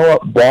point, you know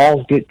what,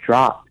 balls get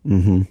dropped.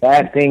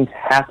 Bad things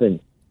happen.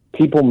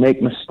 People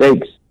make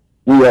mistakes.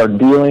 We are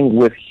dealing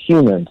with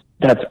humans.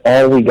 That's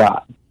all we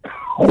got.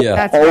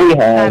 That's all we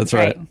have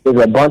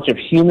is a bunch of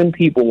human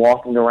people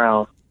walking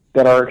around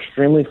that are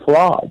extremely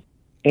flawed.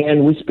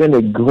 And we spend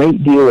a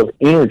great deal of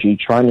energy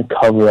trying to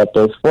cover up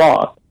those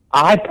flaws.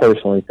 I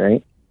personally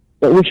think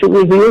that we should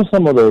reveal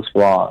some of those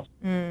flaws,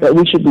 that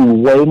we should be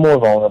way more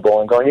vulnerable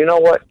and going, you know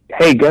what?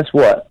 Hey, guess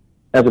what?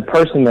 As a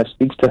person that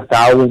speaks to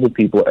thousands of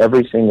people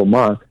every single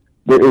month,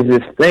 there is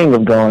this thing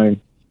of going,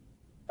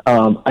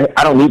 I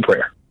don't need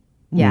prayer.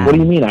 What do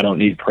you mean I don't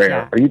need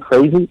prayer? Are you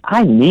crazy?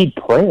 I need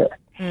prayer.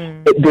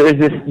 There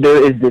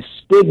is this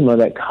stigma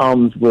that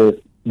comes with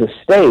the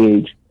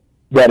stage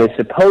that is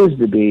supposed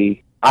to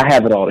be, I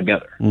have it all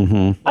together.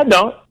 I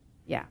don't.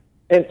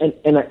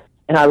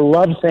 And I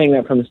love saying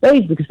that from the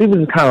stage because people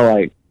just kind of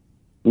like,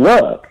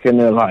 look, and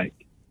they're like,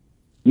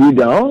 you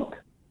don't?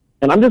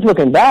 And I'm just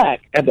looking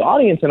back at the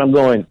audience and I'm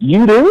going,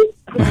 you do?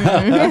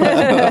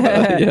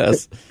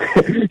 Yes.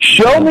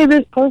 Show me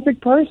this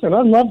perfect person.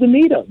 I'd love to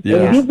meet them.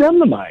 And give them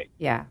the mic.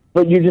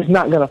 But you're just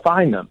not going to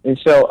find them. And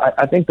so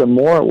I think the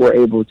more we're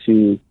able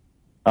to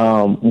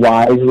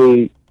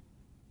wisely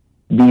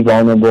be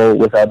vulnerable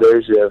with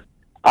others,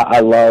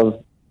 I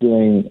love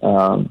doing,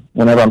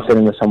 whenever I'm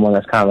sitting with someone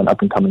that's kind of an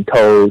up-and-coming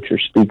coach or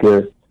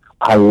speaker,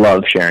 I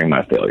love sharing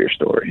my failure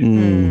stories.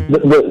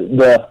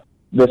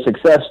 The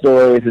success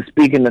stories, the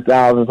speaking to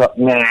thousands,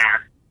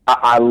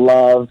 I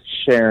love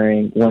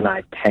sharing when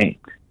I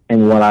tanked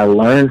and what I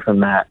learned from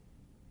that,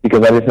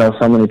 because I just know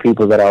so many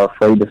people that are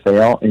afraid to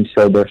fail, and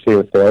so their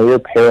fear of failure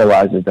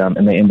paralyzes them,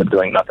 and they end up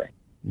doing nothing.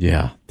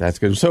 Yeah, that's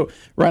good. So,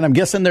 Ryan, I'm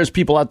guessing there's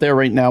people out there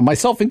right now,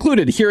 myself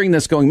included, hearing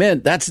this going, man,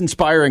 that's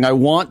inspiring. I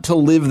want to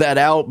live that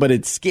out, but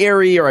it's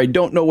scary or I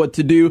don't know what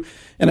to do.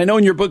 And I know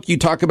in your book you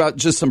talk about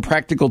just some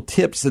practical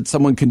tips that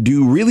someone can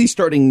do really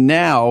starting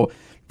now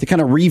to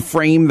kind of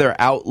reframe their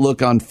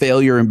outlook on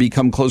failure and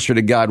become closer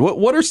to God.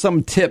 What are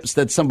some tips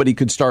that somebody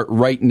could start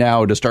right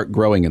now to start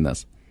growing in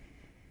this?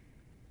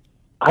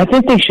 I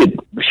think they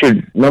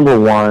should number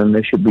one,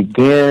 they should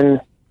begin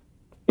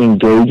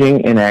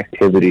engaging in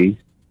activities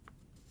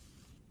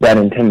that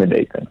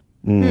intimidate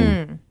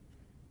them.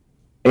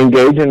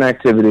 Engage in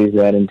activities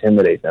that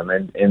intimidate them.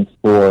 And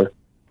for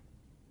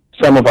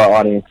some of our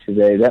audience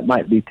today, that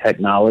might be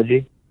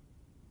technology.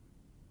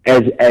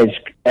 As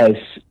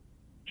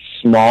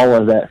small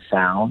as that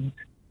sounds,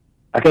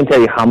 I can tell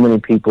you how many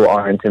people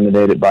are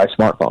intimidated by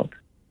smartphones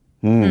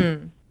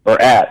or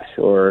apps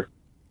or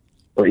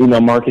email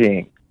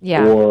marketing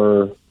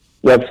or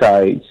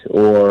websites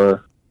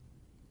or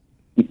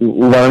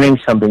learning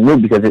something new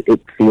because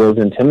it feels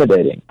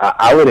intimidating.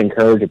 I would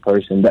encourage a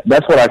person,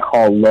 that's what I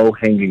call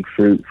low-hanging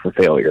fruit for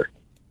failure.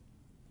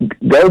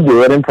 Go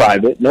do it in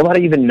private.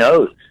 Nobody even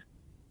knows.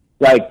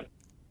 Like,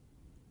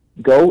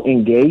 go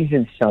engage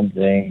in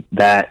something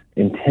that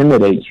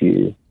intimidates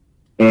you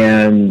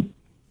and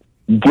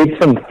get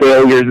some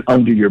failures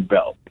under your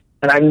belt.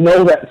 And I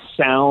know that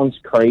sounds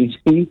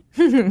crazy,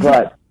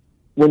 but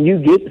when you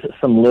get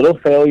some little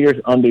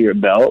failures under your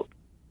belt,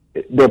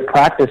 they're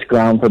practice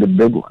ground for the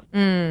big one.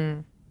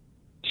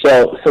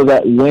 So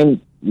that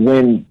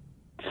when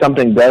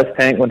something does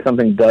tank, when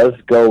something does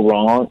go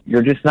wrong,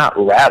 you're just not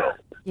rattled.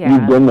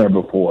 You've been there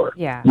before.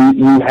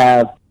 You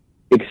have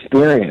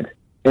experience.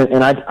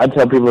 And I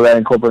tell people that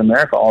in corporate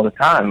America all the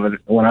time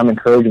when I'm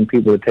encouraging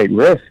people to take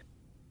risks,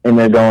 and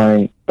they're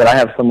going, but I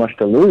have so much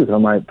to lose.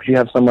 I'm like, but you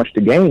have so much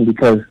to gain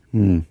because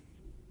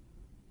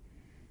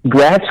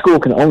grad school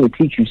can only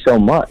teach you so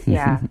much.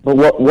 Yeah. But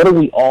what do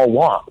we all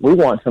want? We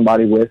want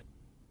somebody with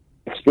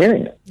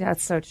experience.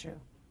 That's so true.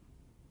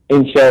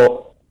 And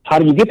so how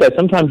do you get that?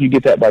 Sometimes you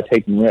get that by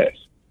taking risks.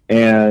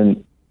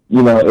 And,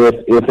 you know,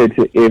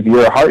 if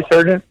you're a heart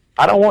surgeon,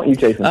 I don't want you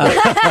chasing things,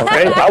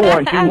 okay?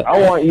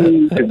 I want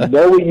you to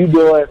know what you're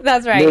doing.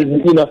 That's right.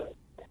 You know,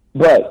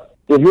 but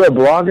if you're a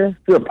blogger, if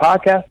you're a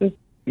podcaster,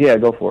 yeah,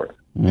 go for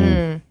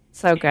it.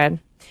 So good.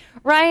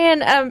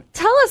 Ryan,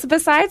 tell us,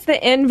 besides the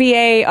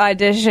NBA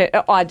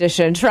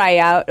audition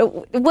tryout,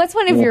 what's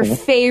one of your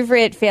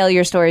favorite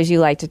failure stories you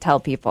like to tell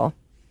people?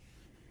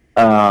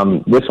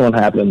 This one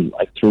happened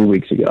like 3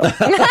 weeks ago.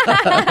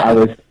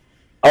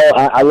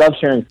 I love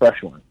sharing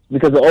fresh ones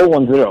because the old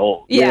ones, they're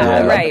old.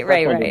 Yeah, right.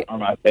 Are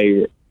my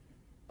favorite.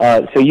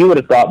 So you would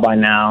have thought by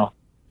now,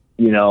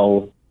 you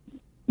know,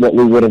 what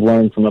we would have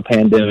learned from a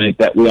pandemic,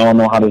 that we all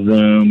know how to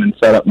Zoom and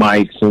set up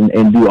mics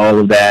and do all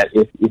of that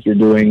if you're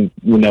doing,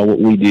 you know, what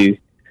we do.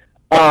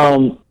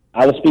 I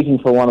was speaking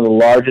for one of the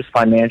largest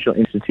financial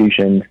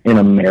institutions in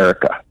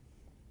America,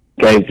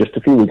 okay, just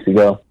a few weeks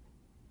ago.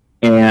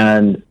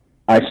 And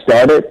I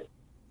started,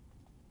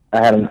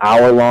 I had an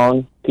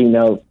hour-long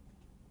keynote,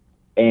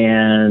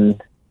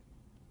 and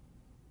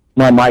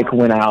my mic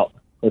went out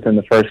within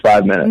the first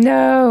 5 minutes.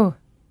 No.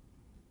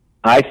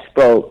 I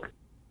spoke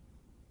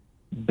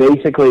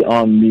basically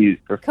on mute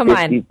for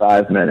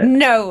 55 minutes.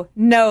 No.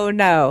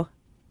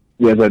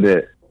 Yes, I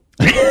did.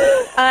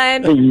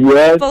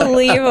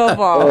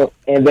 Unbelievable.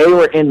 And they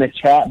were in the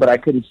chat, but I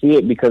couldn't see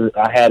it because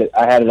I had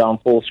it on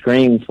full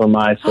screen for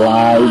my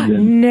slides.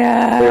 And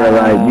no. They were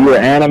like, "You were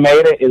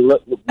animated. We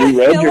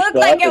read your stuff.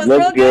 Like it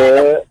looked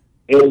good.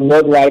 It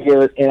looked like it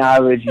was," and I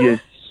was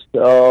just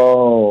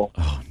so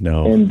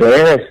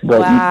embarrassed. But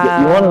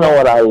you want to know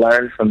what I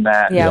learned from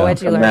that? Yeah,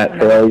 what'd you learn that from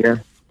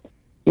failure?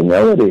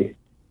 Humility.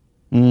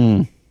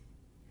 And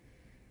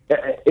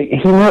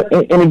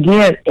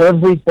again,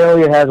 every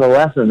failure has a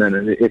lesson in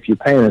it if you're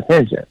paying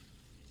attention.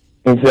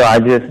 And so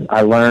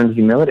I learned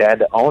humility. I had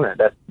to own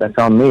it. That's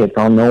on me. It's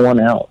on no one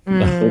else.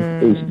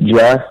 It's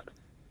just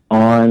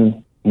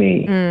on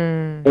me.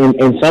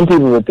 And some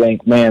people would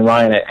think, man,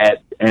 Ryan,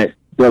 at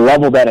the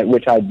level at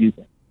which I do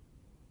things,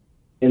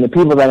 and the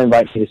people that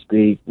invite me to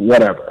speak,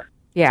 whatever,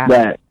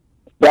 that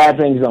bad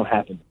things don't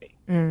happen to me.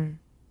 And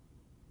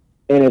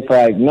it's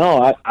like,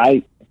 no,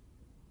 I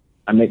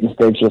make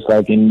mistakes just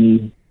like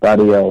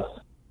anybody else.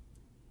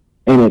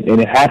 And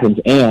it happens.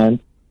 And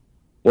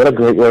what a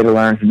great way to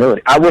learn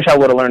humility. I wish I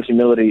would have learned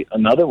humility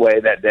another way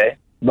that day.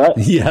 But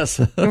yes.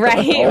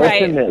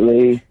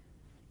 ultimately,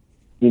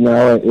 you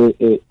know,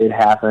 it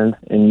happens.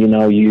 And, you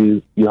know,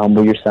 you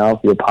humble yourself,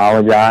 you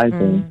apologize,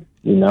 and,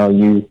 you know,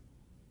 you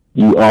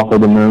offer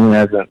the moon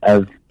as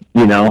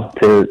you know,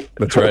 for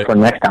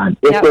next time.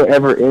 If there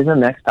ever is a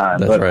next time.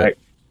 That's right.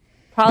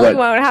 Probably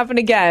won't happen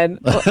again.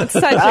 It's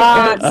such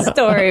a good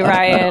story,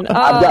 Ryan.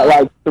 I've got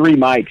like 3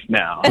 mics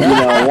now. You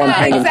know, one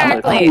hanging from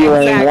the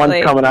ceiling,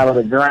 one's coming out of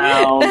the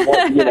ground.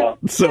 You know.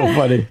 So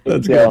funny.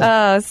 That's good.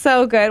 Oh,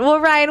 so good. Well,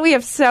 Ryan, we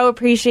have so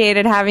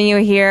appreciated having you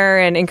here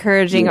and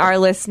encouraging our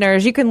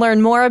listeners. You can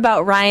learn more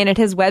about Ryan at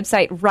his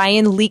website,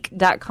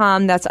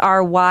 ryanleak.com. That's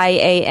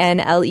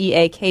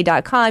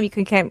RYANLEAK.com. You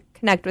can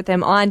connect with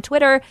him on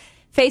Twitter,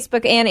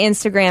 Facebook, and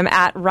Instagram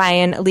at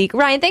Ryan Leak.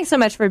 Ryan, thanks so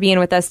much for being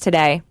with us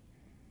today.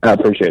 I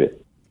appreciate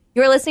it.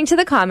 You're listening to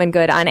The Common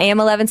Good on AM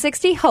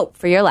 1160. Hope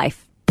for your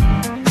life.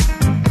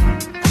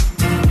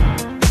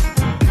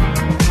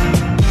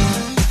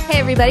 Hey,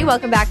 everybody.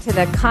 Welcome back to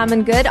The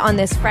Common Good on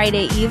this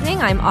Friday evening.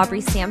 I'm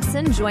Aubrey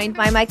Sampson, joined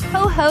by my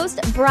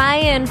co-host,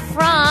 Brian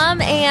Fromm,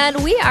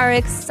 and we are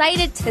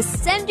excited to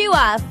send you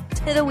off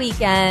to the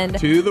weekend.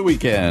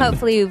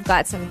 Hopefully, you've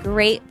got some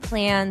great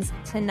plans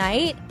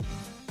tonight.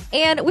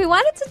 And we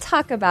wanted to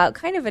talk about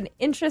kind of an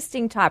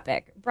interesting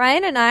topic.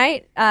 Brian and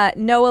I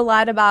know a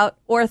lot about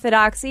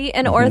orthodoxy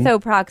and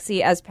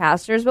orthopraxy as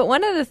pastors, but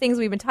one of the things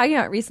we've been talking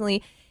about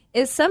recently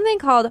is something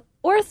called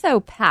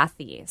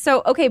orthopathy.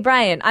 So, okay,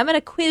 Brian, I'm going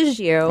to quiz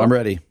you. I'm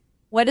ready.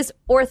 What is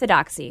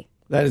orthodoxy?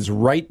 That is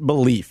right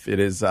belief. It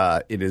is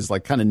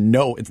like kind of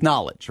it's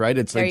knowledge, right?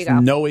 It's like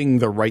knowing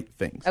the right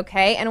things.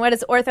 Okay, and what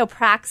is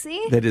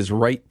orthopraxy? That is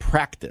right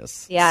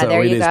practice. Yeah, so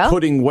there you go. it is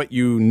putting what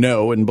you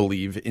know and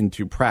believe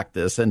into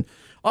practice. And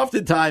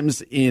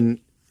oftentimes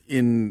in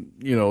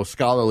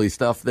scholarly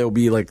stuff, there'll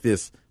be like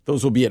this.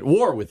 Those will be at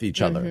war with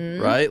each other,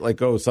 right?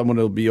 Like, someone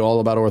will be all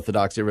about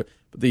orthodoxy. But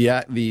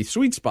the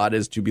sweet spot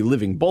is to be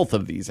living both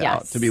of these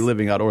out, to be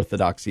living out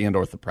orthodoxy and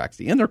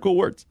orthopraxy. And they're cool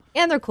words.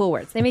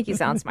 They make you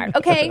sound smart.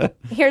 Okay,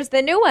 here's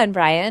the new one,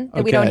 Brian,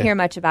 that we don't hear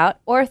much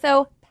about,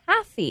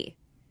 orthopathy.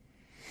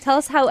 Tell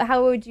us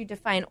how would you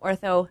define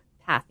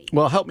orthopathy?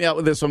 Well, help me out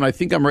with this one. I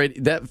think I'm right.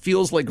 That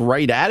feels like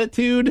right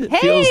attitude. Hey,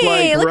 feels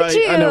like look right. at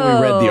you. I know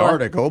we read the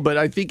article, but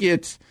I think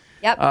it's...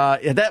 Yep.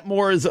 That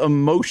more is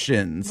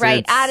emotions.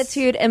 Right.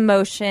 Attitude,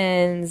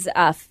 emotions,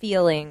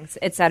 feelings,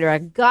 etc.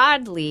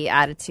 Godly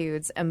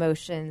attitudes,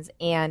 emotions,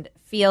 and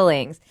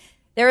feelings.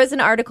 There is an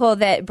article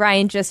that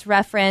Brian just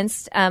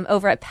referenced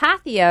over at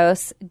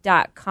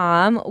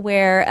Patheos.com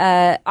where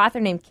an author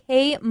named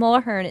Kay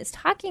Mulhern is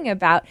talking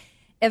about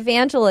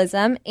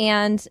evangelism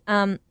and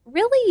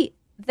really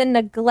the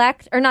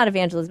neglect, or not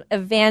evangelism,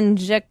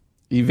 evangelicalism.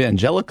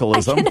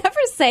 I can never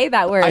say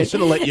that word. I should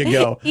have let you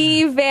go.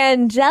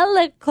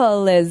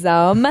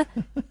 Evangelicalism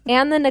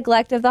and the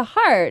neglect of the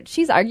heart.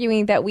 She's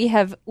arguing that we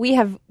have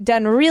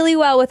done really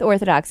well with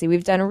orthodoxy.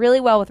 We've done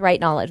really well with right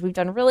knowledge. We've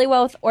done really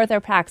well with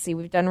orthopraxy.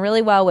 We've done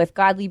really well with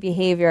godly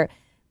behavior.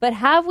 But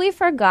have we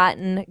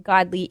forgotten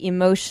godly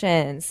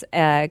emotions,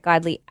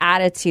 godly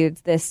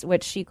attitudes, this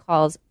what she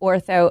calls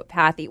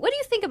orthopathy? What do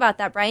you think about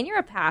that, Brian? You're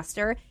a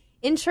pastor.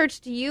 In church,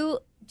 do you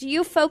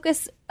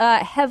focus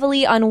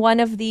heavily on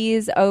one of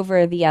these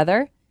over the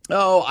other?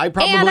 Oh, I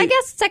probably. And I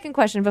guess second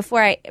question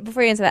before you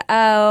answer that.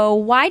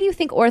 Why do you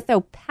think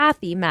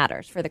orthopathy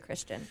matters for the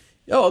Christian?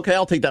 Oh, okay.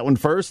 I'll take that one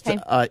first.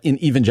 Okay.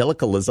 In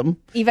evangelicalism,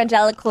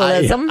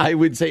 I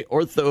would say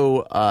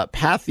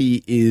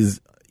orthopathy is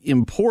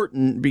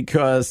important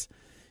because,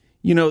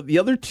 the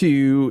other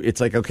two, it's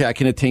like, okay, I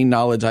can attain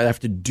knowledge. I have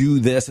to do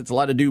this. It's a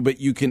lot to do, but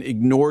you can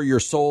ignore your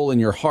soul and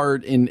your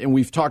heart. And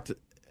we've talked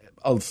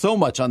so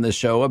much on this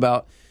show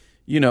about,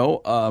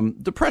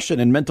 depression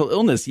and mental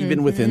illness,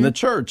 even within the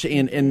church,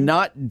 and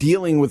not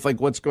dealing with like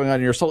what's going on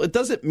in your soul. It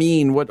doesn't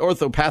mean what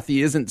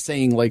orthopathy isn't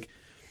saying, like,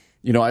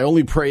 I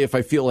only pray if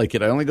I feel like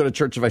it. I only go to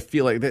church if I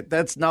feel like it.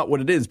 That's not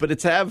what it is. But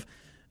it's to have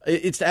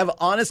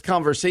honest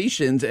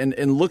conversations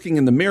and looking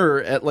in the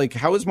mirror at like,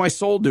 how is my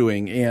soul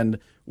doing? And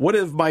what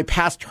if my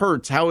past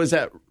hurts? How is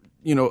that,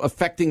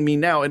 affecting me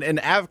now? And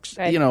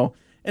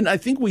and I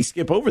think we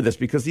skip over this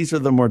because these are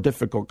the more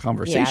difficult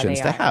conversations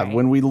to have. Right.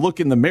 When we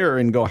look in the mirror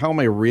and go, how am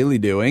I really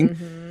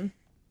doing?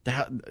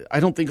 I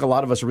don't think a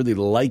lot of us really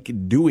like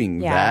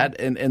doing that.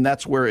 And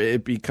that's where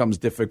it becomes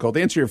difficult.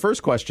 To answer your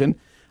first question,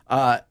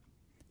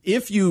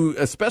 if you,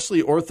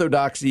 especially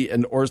orthodoxy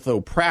and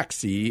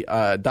orthopraxy,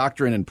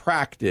 doctrine and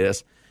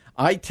practice,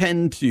 I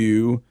tend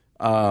to,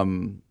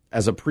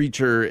 as a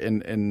preacher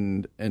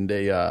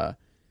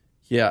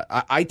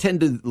I tend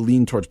to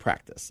lean towards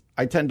practice.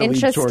 I tend to lean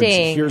towards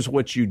here's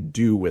what you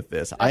do with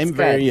this.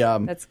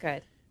 That's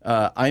good.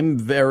 I'm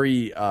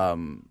very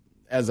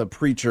as a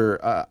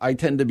preacher, I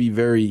tend to be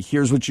very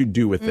here's what you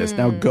do with this.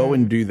 Now go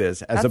and do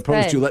this, as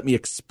opposed to let me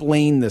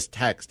explain this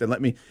text and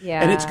let me.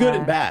 Yeah. And it's good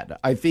and bad.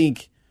 I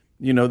think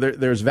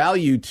there's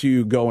value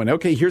to going,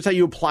 okay, here's how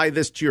you apply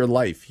this to your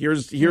life.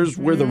 Here's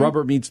where the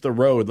rubber meets the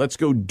road. Let's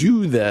go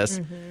do this.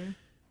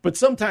 But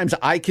sometimes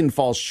I can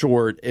fall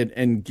short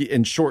and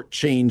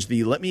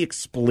shortchange let me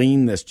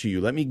explain this to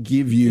you. Let me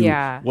give you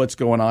what's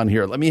going on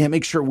here. Let me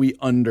make sure we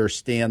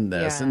understand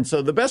this. Yeah. And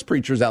so the best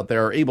preachers out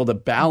there are able to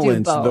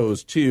balance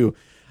those two.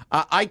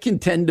 I can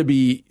tend to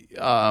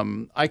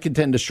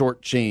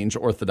shortchange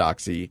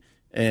orthodoxy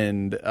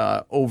and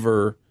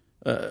over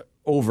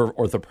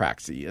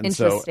orthopraxy. And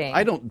so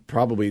I don't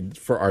probably,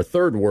 for our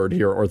third word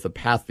here,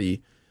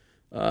 orthopathy,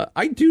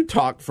 I do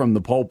talk from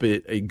the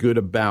pulpit a good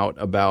about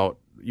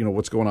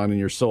what's going on in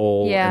your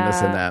soul and this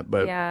and that.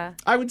 But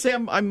I would say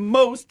I'm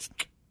most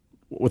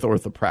with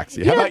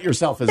orthopraxy. How about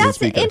yourself as a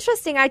speaker? That's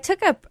interesting. I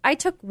took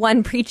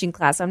one preaching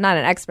class. I'm not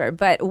an expert,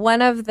 but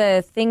one of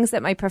the things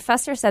that my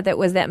professor said that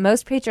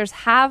most preachers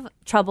have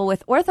trouble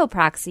with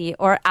orthopraxy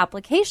or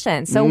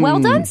application. So well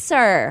done,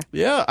 sir.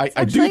 Yeah,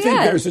 I do think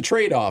there's a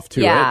trade-off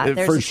to it. Yeah,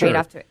 there's a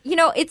trade-off to it.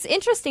 It's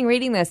interesting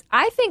reading this.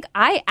 I think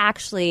I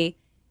actually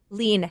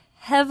lean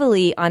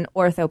heavily on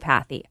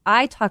orthopathy.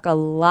 I talk a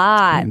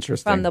lot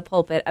from the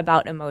pulpit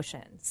about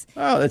emotions.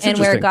 Oh, that's and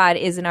where God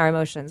is in our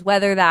emotions,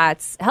 whether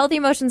that's healthy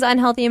emotions,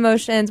 unhealthy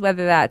emotions,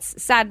 whether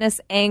that's sadness,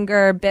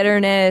 anger,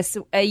 bitterness,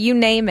 you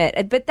name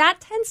it. But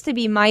that tends to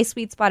be my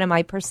sweet spot in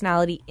my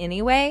personality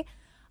anyway.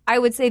 I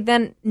would say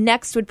then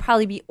next would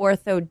probably be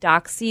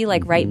orthodoxy,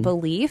 like right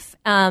belief,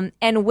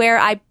 and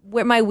where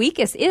my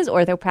weakest is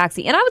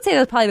orthopraxy. And I would say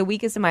that's probably the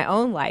weakest in my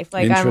own life.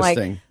 Like I'm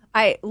like,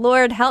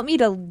 Lord, help me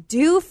to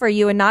do for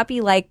you and not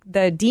be like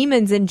the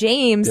demons in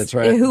James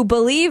who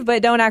believe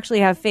but don't actually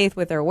have faith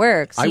with their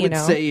works. I would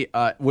say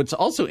what's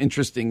also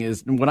interesting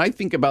is when I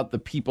think about the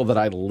people that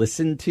I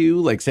listen to,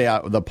 like say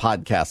the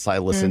podcasts I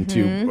listen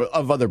to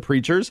of other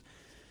preachers,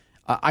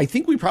 I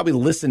think we probably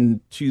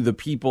listen to the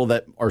people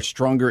that are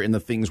stronger in the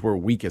things we're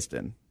weakest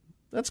in.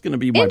 That's going to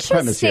be my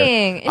premise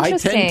here.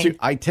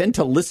 I tend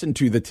to listen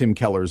to the Tim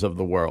Kellers of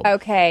the world.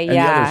 Okay, and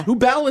the others who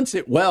balance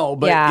it well.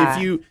 But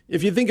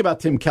if you think about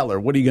Tim Keller,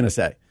 what are you going to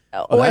say?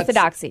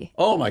 Orthodoxy.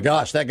 Oh my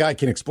gosh, that guy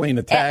can explain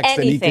a text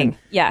anything.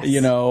 And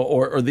he can,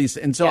 or these.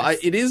 And so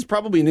it is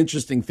probably an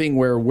interesting thing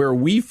where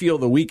we feel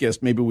the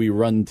weakest, maybe we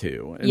run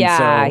to. And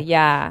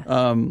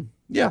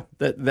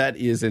that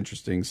is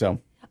interesting. So.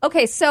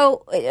 Okay,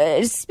 so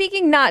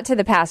speaking not to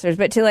the pastors,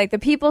 but to like the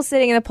people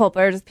sitting in the pulpit,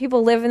 or just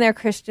people living their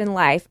Christian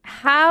life,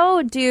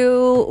 how do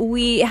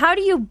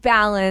you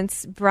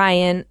balance,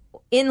 Brian,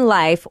 in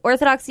life,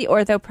 orthodoxy,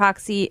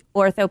 orthopraxy,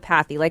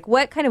 orthopathy? Like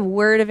what kind of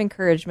word of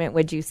encouragement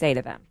would you say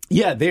to them?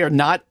 Yeah, they are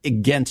not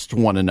against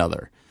one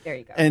another. There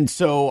you go. And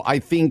so I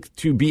think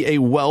to be a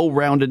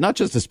well-rounded, not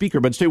just a speaker,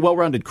 but to a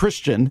well-rounded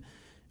Christian,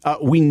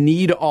 we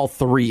need all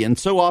three. And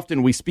so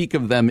often we speak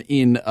of them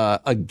in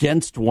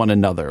against one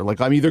another.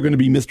 Like, I'm either going to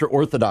be Mr.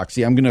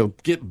 Orthodoxy, I'm going to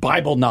get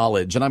Bible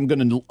knowledge, and I'm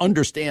going to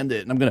understand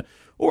it, and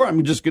or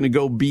I'm just going to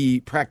go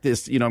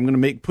practice, I'm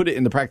going to put it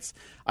into practice.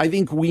 I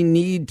think we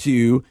need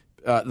to,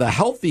 the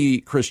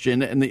healthy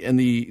Christian and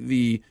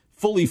the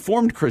fully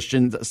formed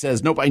Christian that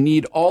says, nope, I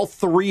need all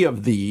three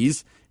of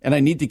these, and I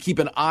need to keep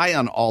an eye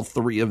on all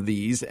three of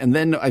these. And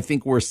then I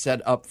think we're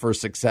set up for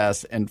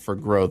success and for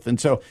growth. And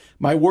so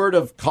my word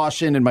of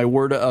caution and my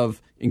word of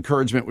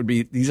encouragement would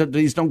be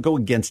these don't go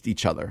against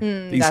each other.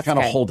 These kind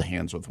of hold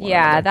hands with one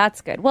another. Yeah,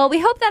 that's good. Well, we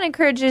hope that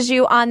encourages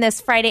you on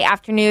this Friday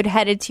afternoon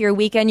headed to your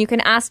weekend. You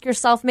can ask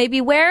yourself,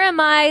 maybe, where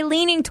am I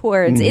leaning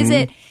towards?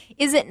 Mm-hmm.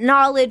 Is it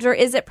knowledge, or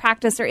is it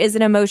practice, or is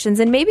it emotions?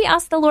 And maybe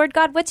ask the Lord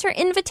God, what's your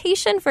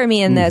invitation for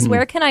me in this?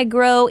 Where can I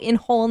grow in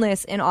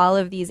wholeness in all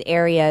of these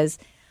areas?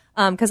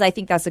 Because I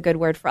think that's a good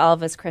word for all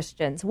of us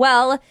Christians.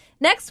 Well,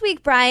 next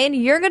week, Brian,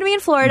 you're going to be in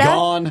Florida.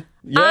 Gone.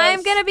 Yes.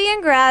 I'm going to be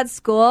in grad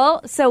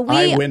school. So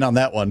I win on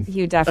that one.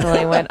 You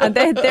definitely win.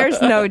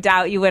 There's no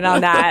doubt you win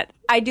on that.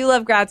 I do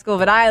love grad school,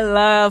 but I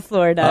love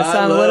Florida. So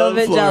I'm a little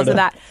bit jealous of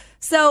that.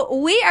 So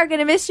we are going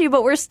to miss you,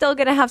 but we're still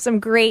going to have some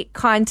great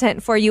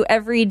content for you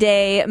every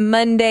day,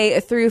 Monday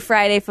through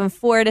Friday from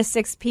 4 to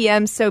 6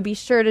 p.m. So be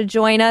sure to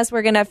join us.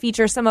 We're going to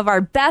feature some of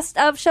our best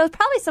of shows,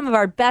 probably some of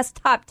our best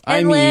top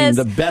 10 lists.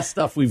 The best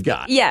stuff we've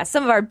got. Yeah,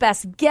 some of our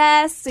best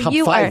guests. Top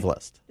 5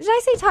 list. Did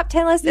I say top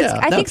 10 list? Yeah,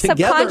 I think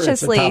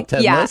subconsciously. It's a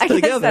top 10 yeah, list I guess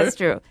together. that's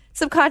true.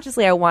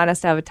 Subconsciously, I want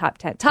us to have a top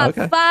 10. Top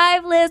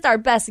 5 list, our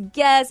best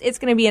guests. It's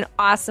going to be an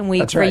awesome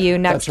week for you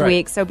next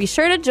week. So be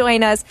sure to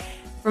join us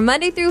from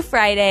Monday through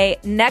Friday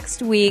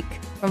next week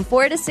from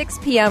 4 to 6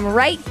 p.m.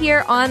 right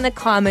here on The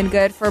Common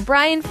Good. For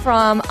Brian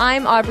Fromm,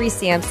 I'm Aubrey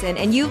Sampson,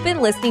 and you've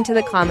been listening to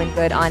The Common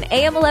Good on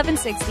AM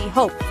 1160,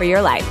 Hope for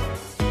Your Life.